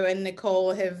Renzo and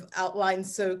Nicole have outlined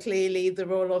so clearly the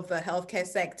role of the healthcare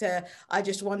sector, I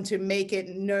just want to make it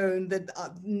known that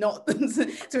not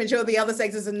to ensure the other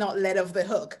sectors are not let off the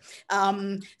hook.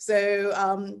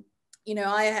 You know,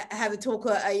 I have a talk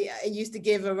I used to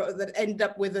give that ended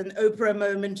up with an Oprah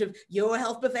moment of you're a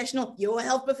health professional, you're a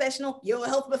health professional, you're a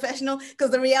health professional,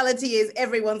 because the reality is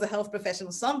everyone's a health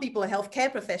professional. Some people are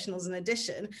healthcare professionals in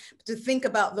addition, to think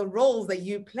about the roles that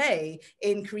you play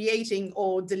in creating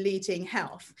or deleting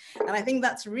health. And I think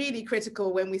that's really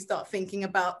critical when we start thinking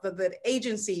about the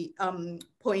agency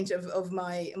point of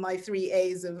my 3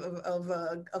 A's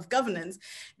of governance,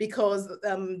 because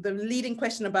the leading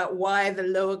question about why the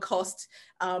lower cost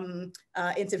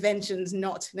interventions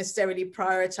not necessarily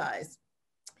prioritized.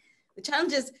 The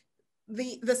challenge is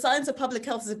the science of public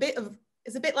health is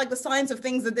a bit like the science of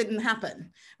things that didn't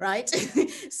happen, right?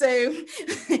 So,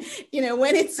 you know,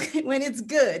 when it's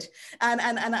good, and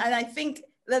I think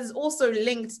that is also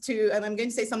linked to, and I'm going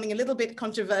to say something a little bit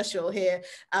controversial here,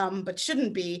 but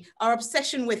shouldn't be, our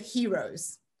obsession with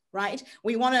heroes, right?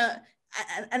 We want to,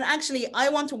 and actually, I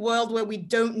want a world where we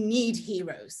don't need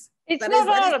heroes. It's not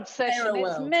our obsession,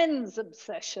 it's men's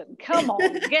obsession. Come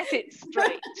on, get it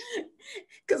straight.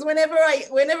 Because whenever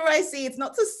I see, it's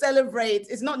not to celebrate,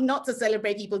 it's not to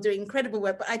celebrate people doing incredible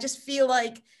work, but I just feel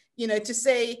like, you know, to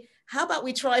say, how about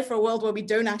we try for a world where we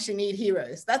don't actually need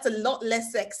heroes? That's a lot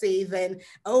less sexy than,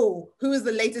 oh, who's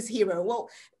the latest hero? Well,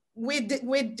 we're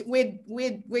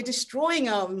destroying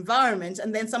our environment,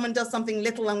 and then someone does something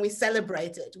little and we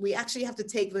celebrate it. We actually have to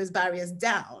take those barriers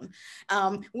down.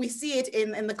 We see it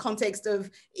in the context of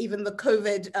even the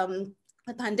COVID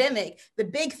the pandemic. The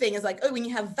big thing is like, oh, when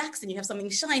you have vaccine, you have something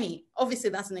shiny. Obviously,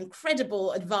 that's an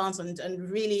incredible advance and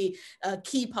really a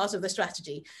key part of the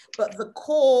strategy. But the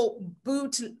core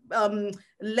boot,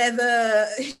 leather,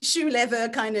 shoe leather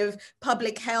kind of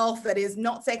public health that is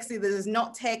not sexy, that is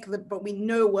not tech, but we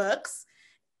know works,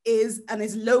 is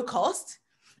low cost,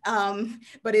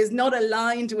 but is not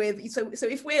aligned with, so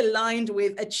if we're aligned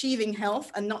with achieving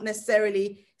health and not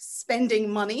necessarily spending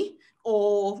money,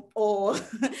 or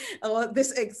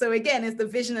this, so again, it's the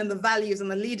vision and the values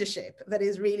and the leadership that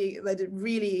it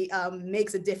really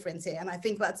makes a difference here. And I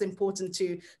think that's important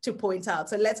to point out.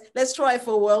 So let's try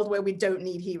for a world where we don't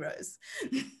need heroes.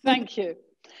 Thank you.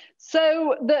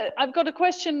 So I've got a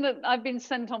question that I've been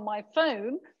sent on my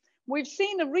phone. We've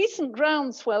seen a recent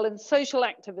groundswell in social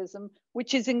activism,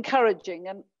 which is encouraging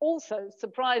and also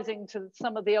surprising to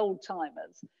some of the old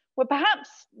timers. We're perhaps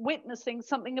witnessing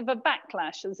something of a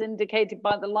backlash, as indicated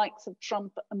by the likes of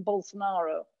Trump and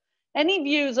Bolsonaro. Any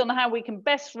views on how we can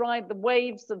best ride the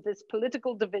waves of this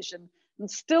political division and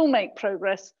still make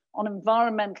progress on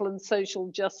environmental and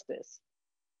social justice?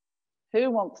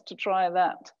 Who wants to try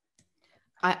that?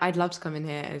 I'd love to come in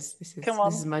here, as this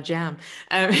is my jam.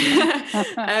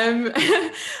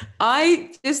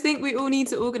 I just think we all need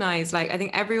to organize. Like, I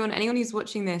think anyone who's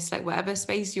watching this, like whatever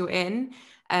space you're in,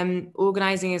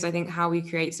 organizing is, I think, how we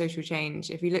create social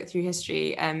change. If we look through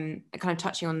history, kind of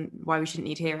touching on why we shouldn't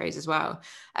need heroes as well.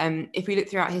 If we look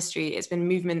throughout history, it's been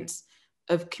movements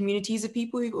of communities of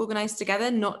people who've organized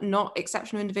together, not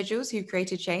exceptional individuals who've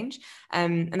created change.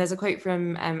 And there's a quote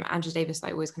from Angela Davis that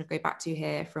I always kind of go back to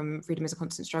here from Freedom is a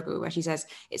Constant Struggle, where she says,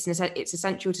 it's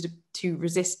essential to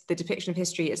resist the depiction of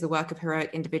history as the work of heroic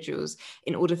individuals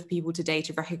in order for people today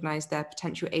to recognize their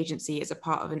potential agency as a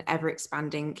part of an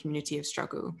ever-expanding community of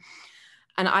struggle.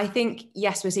 And I think,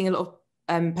 yes, we're seeing a lot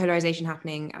of polarization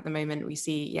happening at the moment. We've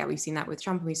seen that with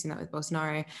Trump, and we've seen that with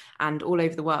Bolsonaro and all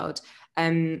over the world.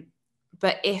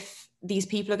 But if these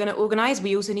people are going to organize,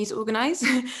 we also need to organize.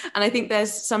 And I think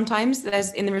there's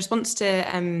in the response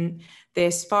to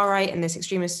this far right and this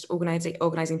extremist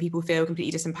organizing, people feel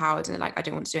completely disempowered and they're like, I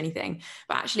don't want to do anything.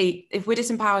 But actually, if we're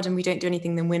disempowered and we don't do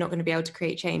anything, then we're not going to be able to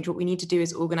create change. What we need to do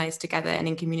is organize together and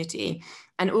in community.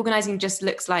 And organizing just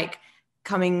looks like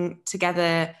coming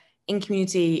together in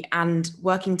community and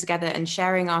working together and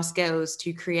sharing our skills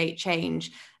to create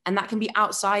change. And that can be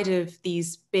outside of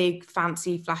these big,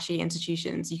 fancy, flashy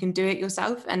institutions. You can do it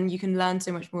yourself and you can learn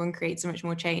so much more and create so much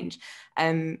more change.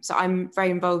 So I'm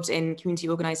very involved in community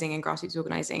organizing and grassroots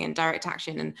organizing and direct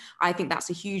action. And I think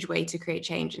that's a huge way to create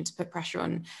change and to put pressure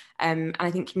on. And I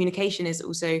think communication is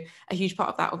also a huge part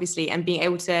of that, obviously, and being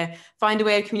able to find a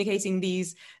way of communicating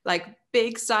these like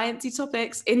big sciencey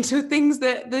topics into things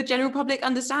that the general public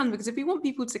understand. Because if we want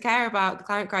people to care about the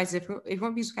climate crisis, if we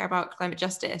want people to care about climate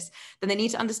justice, then they need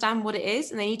to understand what it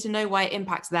is and they need to know why it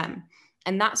impacts them.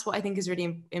 And that's what I think is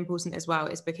really important as well,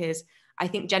 is because I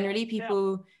think generally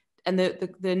people and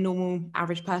the normal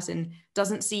average person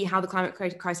doesn't see how the climate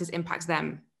crisis impacts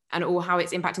them, and or how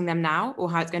it's impacting them now, or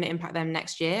how it's going to impact them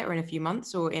next year or in a few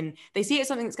months, or they see it as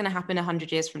something that's going to happen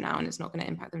 100 years from now and it's not going to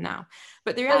impact them now.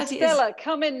 But the reality is, Stella,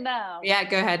 come in now. Yeah,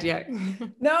 go ahead. Yeah.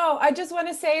 No, I just want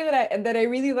to say that I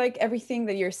really like everything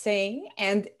that you're saying,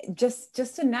 and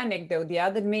just an anecdote,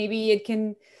 that maybe it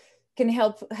can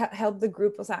help the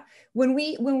group. When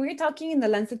we're talking in the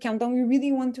Lancet Countdown, we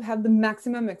really want to have the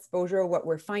maximum exposure of what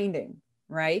we're finding,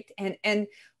 right? And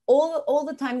all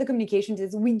the time the communication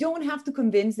is, we don't have to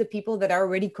convince the people that are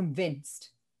already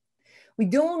convinced. We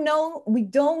don't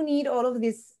need all of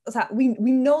this. We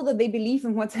know that they believe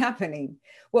in what's happening.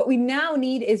 What we now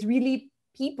need is really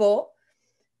people.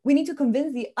 We need to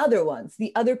convince the other ones,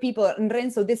 the other people. And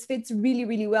Renzo, this fits really,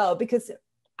 really well, because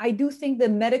I do think the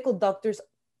medical doctors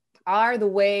are the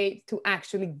way to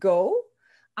actually go.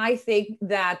 I think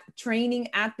that training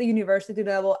at the university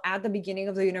level, at the beginning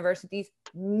of the universities,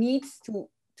 needs to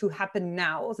happen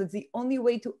now. So it's the only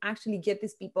way to actually get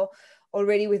these people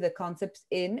already with the concepts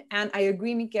in. And I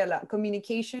agree, Mikaela,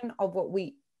 communication of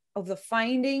the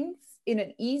findings in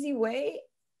an easy way,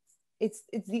 it's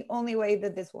the only way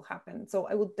that this will happen. So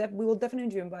we will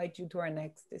definitely invite you to our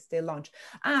next day launch.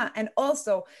 And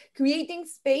also creating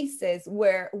spaces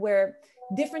where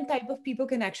different type of people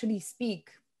can actually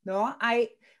speak. No, I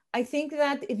think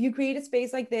that if you create a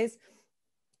space like this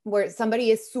where somebody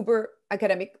is super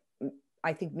academic,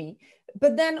 I think me,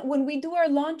 but then when we do our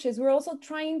launches, we're also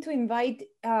trying to invite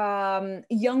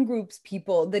young groups,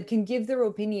 people that can give their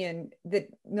opinion.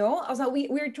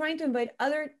 We're trying to invite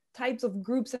other types of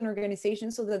groups and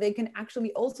organizations so that they can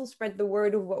actually also spread the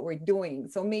word of what we're doing.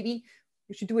 So maybe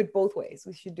we should do it both ways.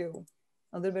 We should do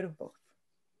a little bit of both.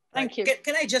 Thank you.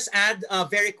 Can I just add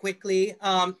very quickly?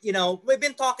 We've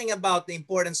been talking about the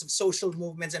importance of social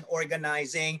movements and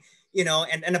organizing,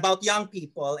 and about young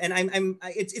people. And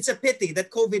it's a pity that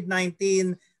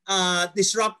COVID-19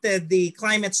 disrupted the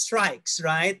climate strikes,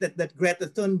 right? That Greta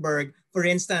Thunberg, for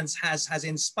instance, has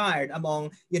inspired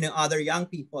among, other young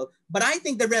people. But I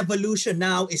think the revolution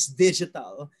now is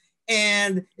digital.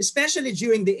 And especially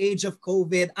during the age of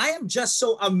COVID, I am just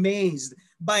so amazed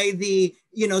by the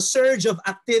surge of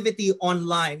activity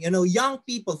online. Young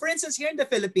people, for instance, here in the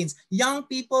Philippines, young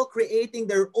people creating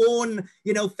their own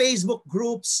Facebook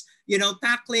groups,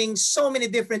 tackling so many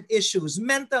different issues,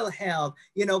 mental health,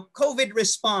 COVID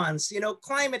response,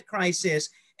 climate crisis.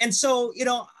 And so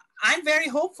I'm very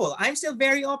hopeful. I'm still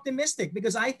very optimistic,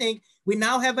 because I think we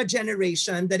now have a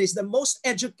generation that is the most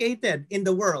educated in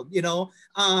the world,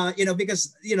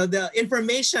 because the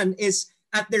information is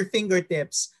at their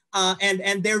fingertips.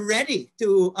 And they're ready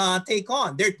to take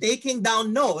on. They're taking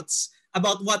down notes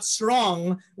about what's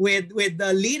wrong with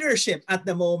the leadership at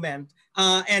the moment.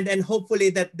 And hopefully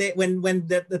that when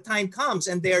the time comes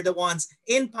and they're the ones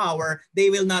in power, they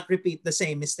will not repeat the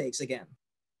same mistakes again.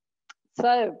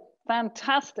 So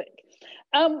fantastic.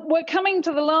 We're coming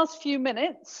to the last few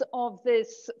minutes of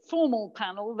this formal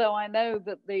panel, though I know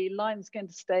that the line's going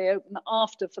to stay open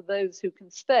after for those who can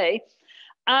stay.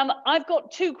 And I've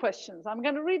got two questions. I'm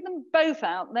going to read them both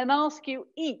out and then ask you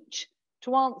each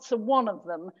to answer one of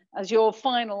them as your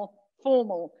final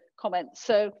formal comment.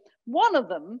 So one of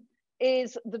them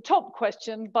is the top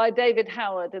question by David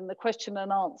Howard in the question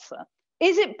and answer.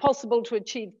 Is it possible to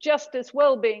achieve justice,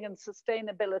 well-being and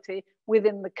sustainability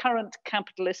within the current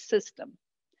capitalist system?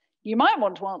 You might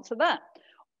want to answer that.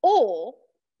 Or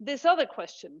this other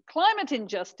question, climate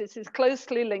injustice is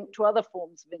closely linked to other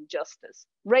forms of injustice,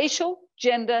 racial,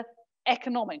 gender,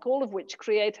 economic, all of which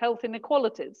create health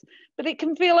inequalities. But it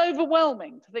can feel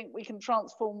overwhelming to think we can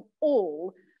transform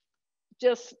all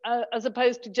just as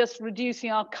opposed to just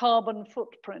reducing our carbon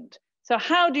footprint. So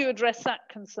how do you address that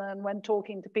concern when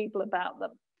talking to people about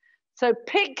them? So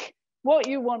pick what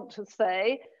you want to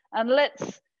say, and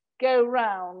let's go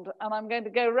round. And I'm going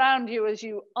to go round you as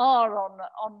you are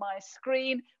on my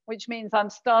screen, which means I'm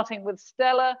starting with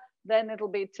Stella, then it'll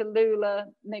be Tollulah,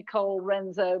 Nicole,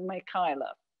 Renzo, Mikaela.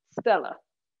 Stella.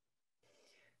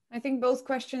 I think both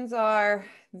questions are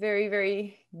very,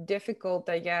 very difficult,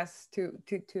 I guess, to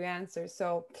answer.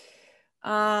 So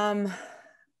I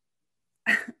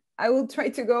will try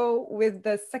to go with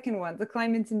the second one. The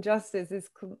climate injustice is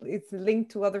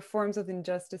linked to other forms of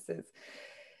injustices.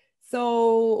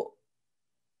 So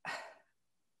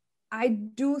I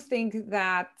do think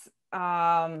that,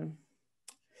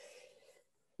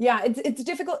 yeah, it's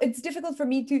difficult. It's difficult for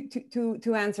me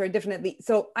to answer, definitely.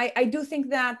 So I do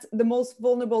think that the most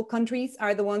vulnerable countries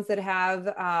are the ones that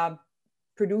have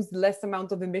produced less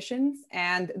amount of emissions,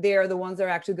 and they are the ones that are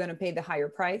actually going to pay the higher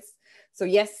price. So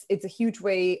yes, it's a huge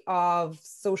way of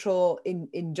social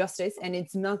injustice, and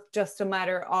it's not just a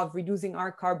matter of reducing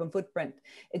our carbon footprint.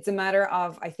 It's a matter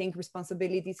of, I think,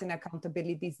 responsibilities and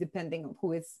accountabilities depending on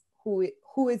who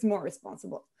is more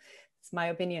responsible. It's my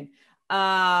opinion.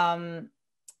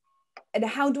 And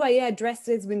how do I address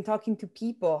this when talking to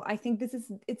people? I think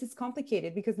it is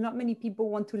complicated because not many people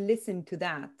want to listen to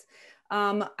that.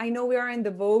 I know we are in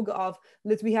the vogue of,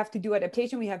 we have to do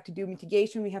adaptation, we have to do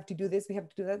mitigation, we have to do this, we have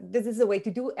to do that. This is the way to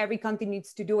do. Every country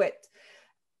needs to do it.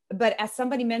 But as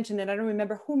somebody mentioned, and I don't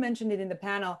remember who mentioned it in the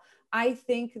panel, I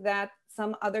think that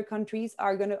some other countries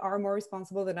are more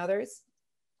responsible than others.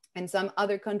 And some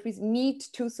other countries need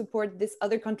to support these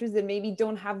other countries that maybe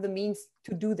don't have the means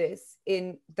to do this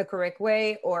in the correct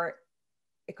way, or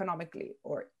economically,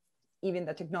 or even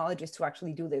the technologies to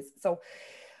actually do this. So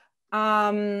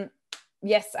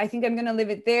yes, I think I'm gonna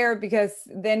leave it there because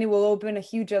then it will open a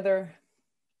huge other,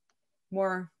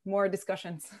 more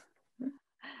discussions.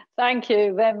 Thank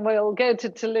you. Then we'll go to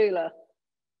Tollulah.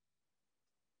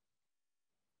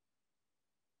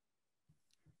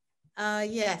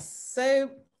 Yes,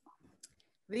 so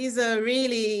these are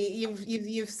really,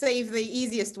 you've saved the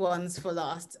easiest ones for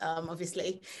last,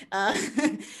 obviously. I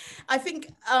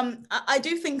think, I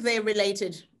do think they're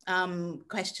related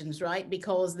questions, right?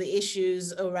 Because the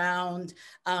issues around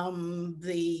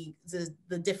the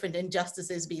different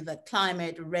injustices, be that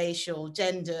climate, racial,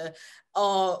 gender,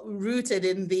 are rooted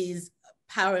in these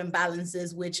power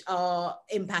imbalances, which are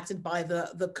impacted by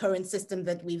the current system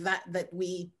that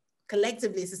we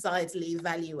collectively, societally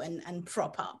value and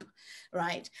prop up,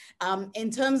 right?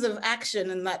 In terms of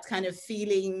action and that kind of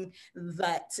feeling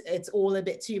that it's all a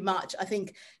bit too much, I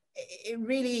think it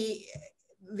really,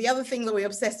 the other thing that we're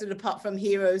obsessed with apart from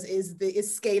heroes is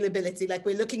scalability. Like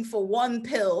we're looking for one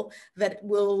pill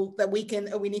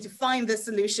we need to find the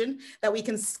solution that we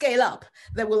can scale up,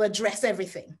 that will address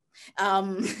everything.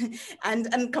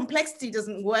 And complexity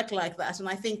doesn't work like that. And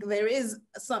I think there's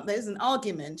an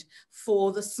argument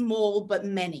for the small but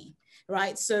many,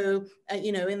 right? So,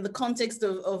 in the context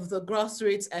of the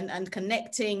grassroots and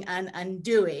connecting and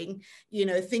doing,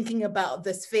 thinking about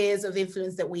the spheres of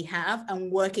influence that we have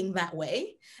and working that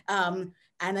way. And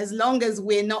as long as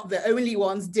we're not the only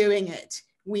ones doing it,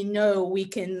 we know we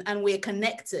can, and we're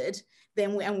connected,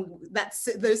 then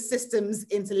those systems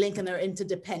interlink and are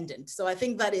interdependent. So I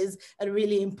think that is a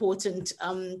really important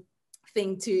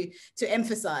thing to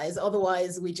emphasize.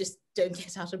 Otherwise, we just don't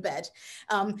get out of bed.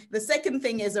 The second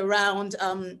thing is around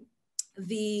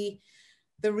the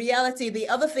reality. The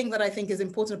other thing that I think is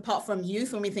important, apart from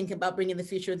youth, when we think about bringing the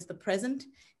future into the present,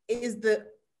 is the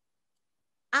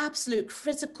absolute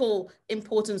critical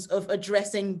importance of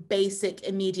addressing basic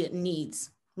immediate needs.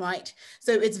 Right.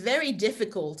 So it's very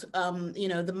difficult,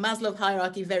 the Maslow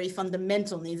hierarchy, very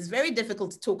fundamental needs. It's very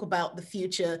difficult to talk about the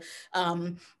future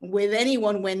with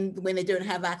anyone when they don't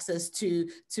have access to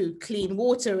clean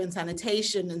water and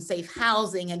sanitation and safe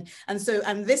housing. And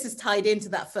this is tied into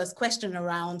that first question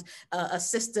around a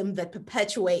system that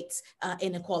perpetuates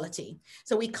inequality.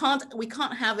 So we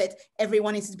can't have it.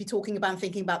 Everyone needs to be talking about and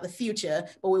thinking about the future,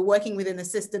 but we're working within a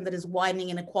system that is widening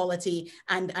inequality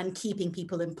and keeping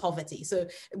people in poverty. So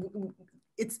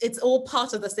it's all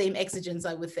part of the same exigence,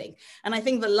 I would think. And I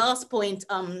think the last point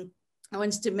I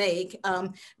wanted to make,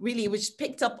 really, which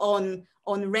picked up on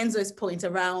Renzo's point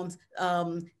around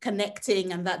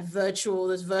connecting and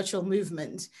this virtual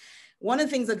movement. One of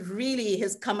the things that really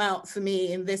has come out for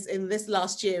me in this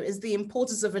last year is the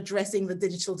importance of addressing the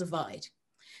digital divide.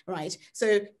 Right.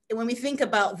 So when we think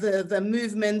about the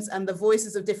movements and the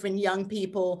voices of different young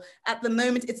people, at the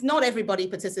moment, it's not everybody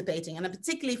participating. And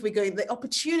particularly if we go, the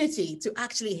opportunity to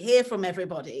actually hear from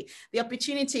everybody, the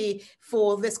opportunity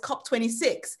for this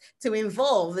COP26 to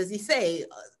involve, as you say,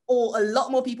 or a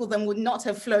lot more people than would not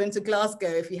have flown to Glasgow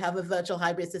if you have a virtual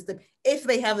hybrid system, if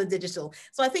they have the digital.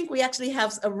 So I think we actually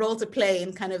have a role to play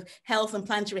in kind of health and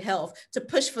planetary health to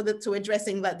push to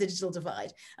addressing that digital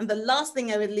divide. And the last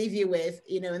thing I would leave you with,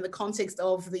 in the context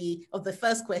of the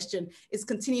first question, is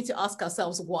continue to ask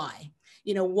ourselves why.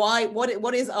 Why?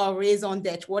 What is our raison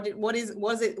d'etre? What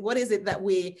is it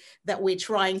that we're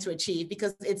trying to achieve?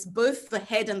 Because it's both the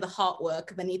head and the heart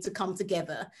work that need to come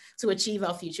together to achieve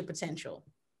our future potential.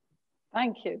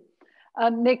 Thank you.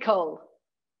 Nicole.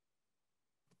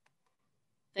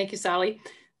 Thank you, Sally.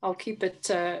 I'll keep it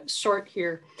short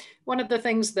here. One of the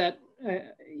things that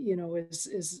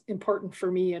is important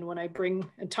for me, and when I bring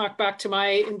and talk back to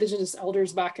my Indigenous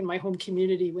elders back in my home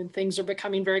community, when things are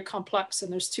becoming very complex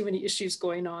and there's too many issues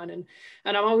going on, and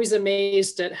I'm always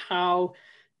amazed at how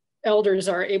elders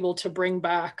are able to bring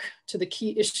back to the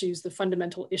key issues, the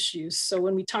fundamental issues. So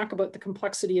when we talk about the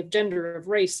complexity of gender, of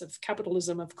race, of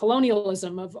capitalism, of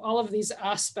colonialism, of all of these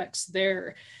aspects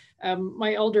there,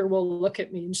 my elder will look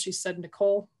at me and she said,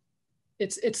 Nicole,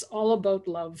 it's all about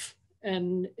love,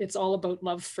 and it's all about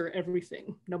love for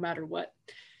everything, no matter what.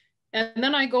 And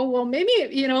then I go, well, maybe,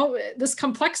 this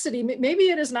complexity, maybe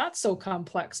it is not so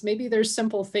complex. Maybe there's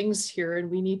simple things here,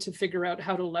 and we need to figure out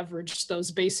how to leverage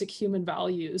those basic human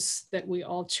values that we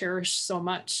all cherish so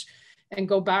much and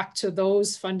go back to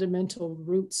those fundamental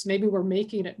roots. Maybe we're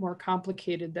making it more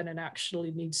complicated than it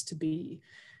actually needs to be.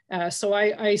 So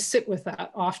I sit with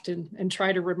that often and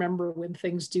try to remember when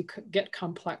things do get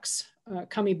complex,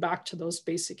 coming back to those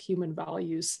basic human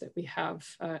values that we have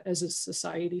as a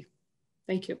society.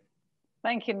 Thank you.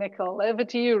 Thank you, Nicole. Over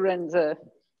to you, Renzo.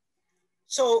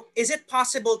 So is it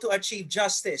possible to achieve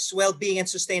justice, well-being, and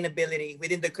sustainability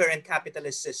within the current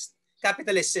capitalist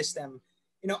system?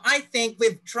 I think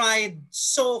we've tried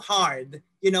so hard,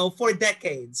 for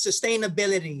decades.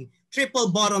 Sustainability,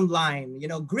 triple bottom line,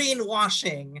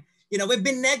 greenwashing. We've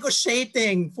been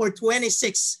negotiating for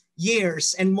 26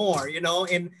 years and more,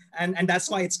 and that's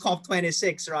why it's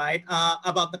COP26, right?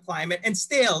 About the climate, and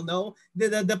still,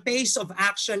 the pace of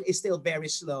action is still very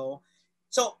slow.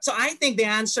 So I think the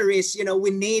answer is,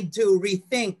 we need to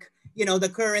rethink,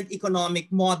 the current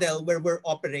economic model where we're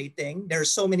operating. There are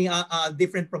so many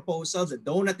different proposals: the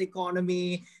donut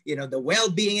economy, the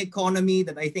well-being economy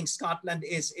that I think Scotland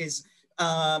is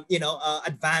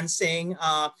advancing,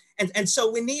 and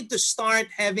so we need to start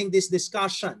having these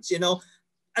discussions.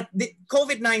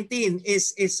 COVID-19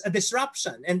 is a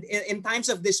disruption, and in times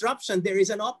of disruption, there is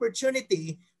an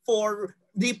opportunity for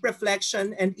deep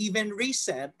reflection and even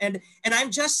reset. And I'm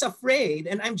just afraid,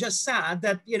 and I'm just sad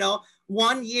that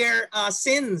 1 year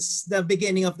since the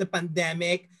beginning of the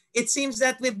pandemic, it seems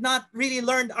that we've not really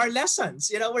learned our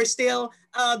lessons. We're still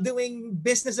doing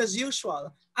business as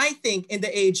usual. I think in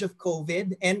the age of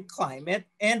COVID and climate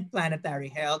and planetary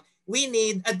health, we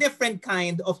need a different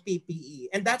kind of PPE,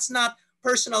 and that's not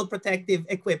personal protective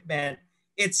equipment.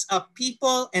 It's a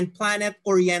people and planet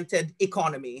oriented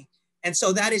economy. And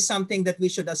so that is something that we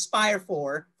should aspire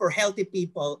for healthy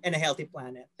people and a healthy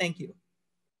planet. Thank you.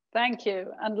 Thank you.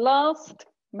 And last,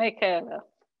 Mikaela.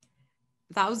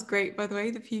 That was great, by the way,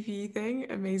 the PPE thing,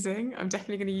 amazing. I'm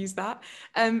definitely going to use that.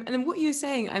 And then what you were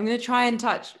saying, I'm going to try and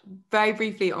touch very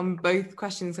briefly on both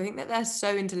questions. I think that they're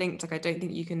so interlinked. Like, I don't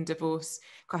think you can divorce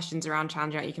questions around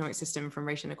challenging our economic system from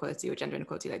racial inequality or gender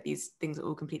inequality. Like, these things are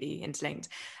all completely interlinked.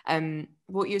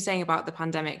 What you were saying about the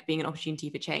pandemic being an opportunity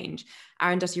for change,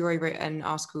 Aaron Duty-Roy wrote an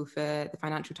article for the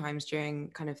Financial Times during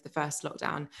kind of the first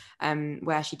lockdown,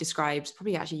 where she described,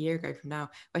 probably actually a year ago from now,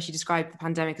 where she described the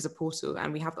pandemic as a portal,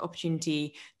 and we have the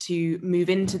opportunity to move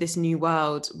into this new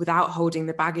world without holding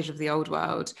the baggage of the old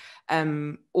world,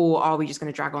 or are we just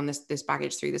going to drag on this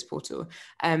baggage through this portal?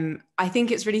 I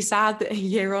think it's really sad that a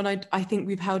year on, I think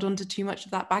we've held on to too much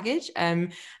of that baggage,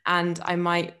 and I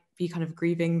might be kind of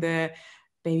grieving the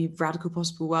maybe radical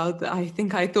possible world that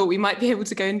I thought we might be able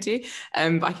to go into,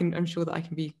 but I'm sure that I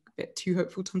can be a bit too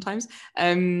hopeful sometimes.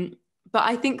 But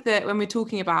I think that when we're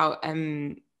talking about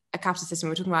a capitalist system,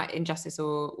 we're talking about injustice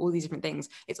or all these different things,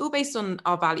 it's all based on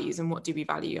our values and what do we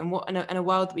value, and what in a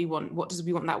world that we want, what does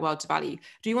we want that world to value?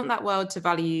 Do we want that world to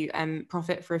value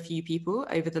profit for a few people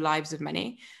over the lives of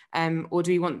many? Or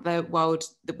do we want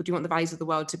the values of the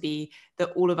world to be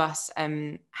that all of us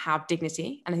have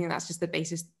dignity? And I think that's just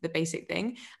the basic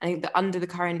thing. I think that under the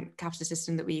current capitalist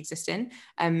system that we exist in,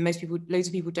 loads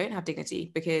of people don't have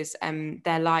dignity because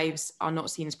their lives are not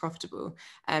seen as profitable,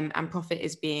 and profit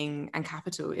and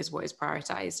capital is what is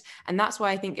prioritized. And that's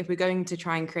why I think if we're going to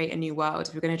try and create a new world,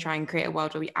 if we're going to try and create a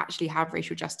world where we actually have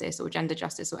racial justice or gender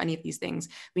justice or any of these things,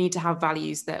 we need to have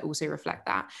values that also reflect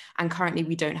that. And currently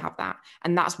we don't have that.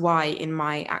 And that's why in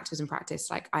my activism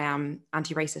practice, like I am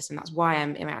anti-racist, and that's why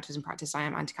I'm in my activism practice, I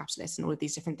am anti-capitalist and all of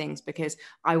these different things, because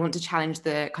I want to challenge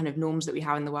the kind of norms that we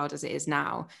have in the world as it is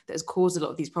now that has caused a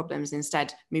lot of these problems and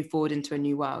instead move forward into a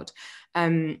new world.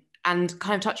 And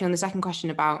kind of touching on the second question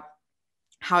about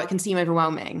how it can seem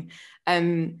overwhelming,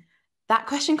 that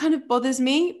question kind of bothers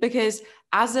me, because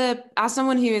as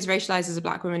someone who is racialized as a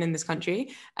Black woman in this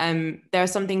country, there are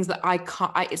some things that I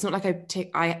can't, it's not like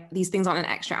these things aren't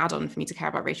an extra add-on for me to care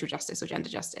about racial justice or gender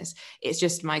justice. It's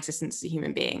just my existence as a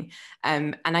human being.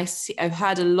 And I've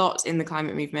heard a lot in the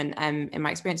climate movement, in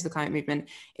my experience of the climate movement,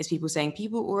 is people saying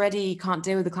people already can't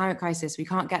deal with the climate crisis. We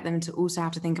can't get them to also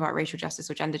have to think about racial justice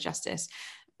or gender justice.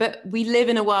 But we live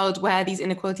in a world where these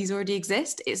inequalities already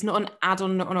exist. It's not an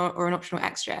add-on or an optional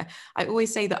extra. I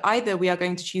always say that either we are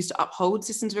going to choose to uphold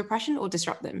systems of oppression or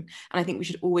disrupt them. And I think we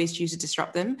should always choose to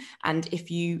disrupt them. And if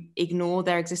you ignore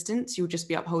their existence, you'll just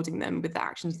be upholding them with the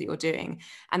actions that you're doing.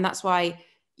 And that's why,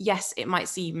 yes, it might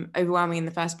seem overwhelming in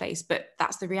the first place, but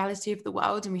that's the reality of the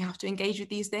world, and we have to engage with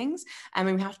these things, and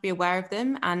we have to be aware of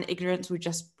them, and ignorance will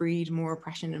just breed more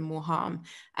oppression and more harm.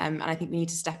 And I think we need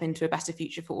to step into a better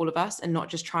future for all of us and not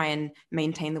just try and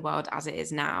maintain the world as it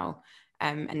is now.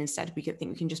 And instead we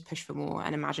can just push for more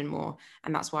and imagine more.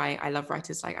 And that's why I love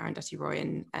writers like Arundhati Roy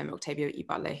and Octavia E.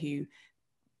 Butler, who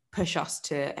push us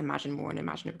to imagine more and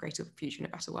imagine a greater future and a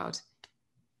better world.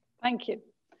 Thank you.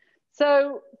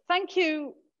 So thank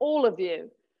you, all of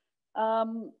you.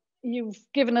 You've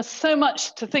given us so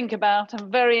much to think about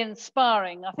and very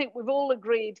inspiring. I think we've all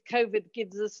agreed COVID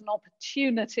gives us an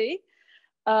opportunity.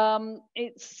 And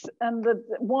the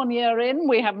 1 year in,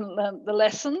 we haven't learned the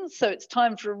lessons, so it's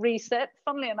time for a reset.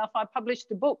 Funnily enough, I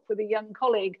published a book with a young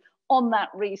colleague on that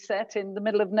reset in the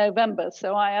middle of November,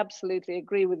 so I absolutely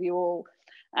agree with you all.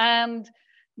 And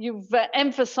you've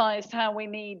emphasized how we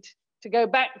need to go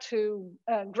back to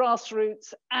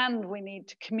grassroots, and we need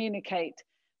to communicate.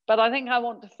 But I think I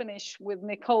want to finish with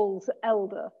Nicole's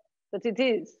elder, that it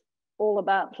is all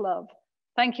about love.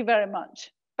 Thank you very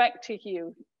much. Back to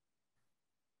Hugh.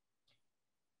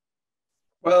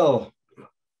 Well,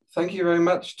 thank you very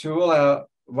much to all our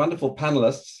wonderful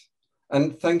panelists.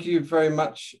 And thank you very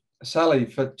much, Sally,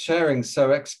 for chairing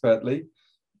so expertly.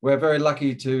 We're very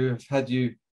lucky to have had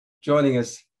you joining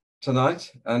us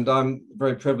tonight, and I'm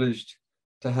very privileged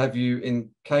to have you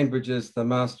in Cambridge as the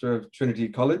Master of Trinity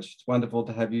College. It's wonderful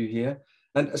to have you here.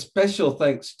 And a special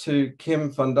thanks to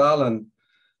Kim van Dalen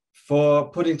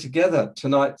for putting together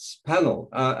tonight's panel,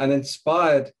 an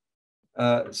inspired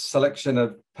selection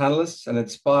of panelists, an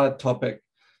inspired topic.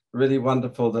 Really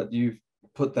wonderful that you've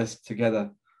put this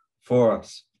together for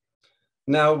us.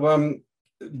 Now,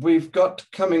 we've got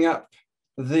coming up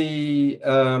the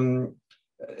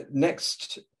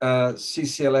next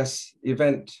CCLS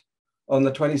event on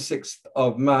the 26th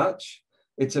of March.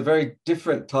 It's a very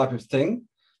different type of thing.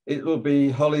 It will be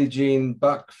Holly Jean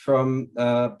Buck from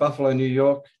Buffalo, New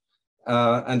York,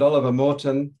 and Oliver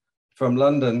Morton from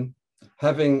London,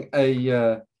 having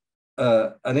an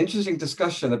interesting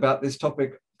discussion about this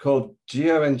topic called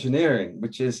geoengineering,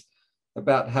 which is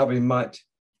about how we might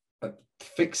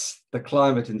fix the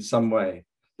climate in some way.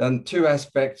 Then two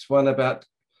aspects, one about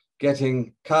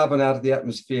getting carbon out of the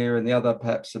atmosphere, and the other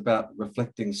perhaps about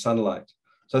reflecting sunlight.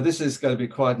 So this is going to be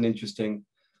quite an interesting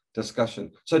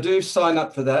discussion. So do sign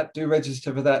up for that, do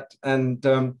register for that. And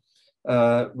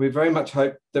we very much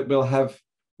hope that we'll have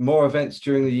more events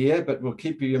during the year, but we'll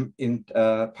keep you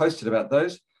posted about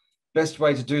those. Best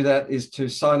way to do that is to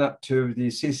sign up to the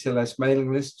CCLS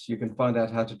mailing list. You can find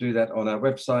out how to do that on our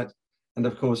website. And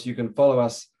of course, you can follow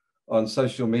us on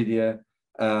social media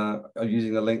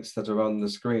using the links that are on the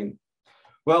screen.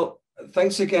 Well,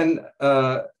 thanks again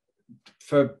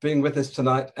for being with us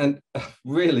tonight. And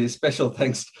really special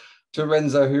thanks to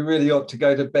Renzo, who really ought to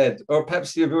go to bed, or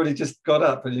perhaps you've already just got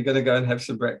up and you're going to go and have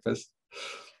some breakfast.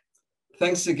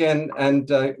 Thanks again, and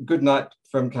good night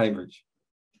from Cambridge.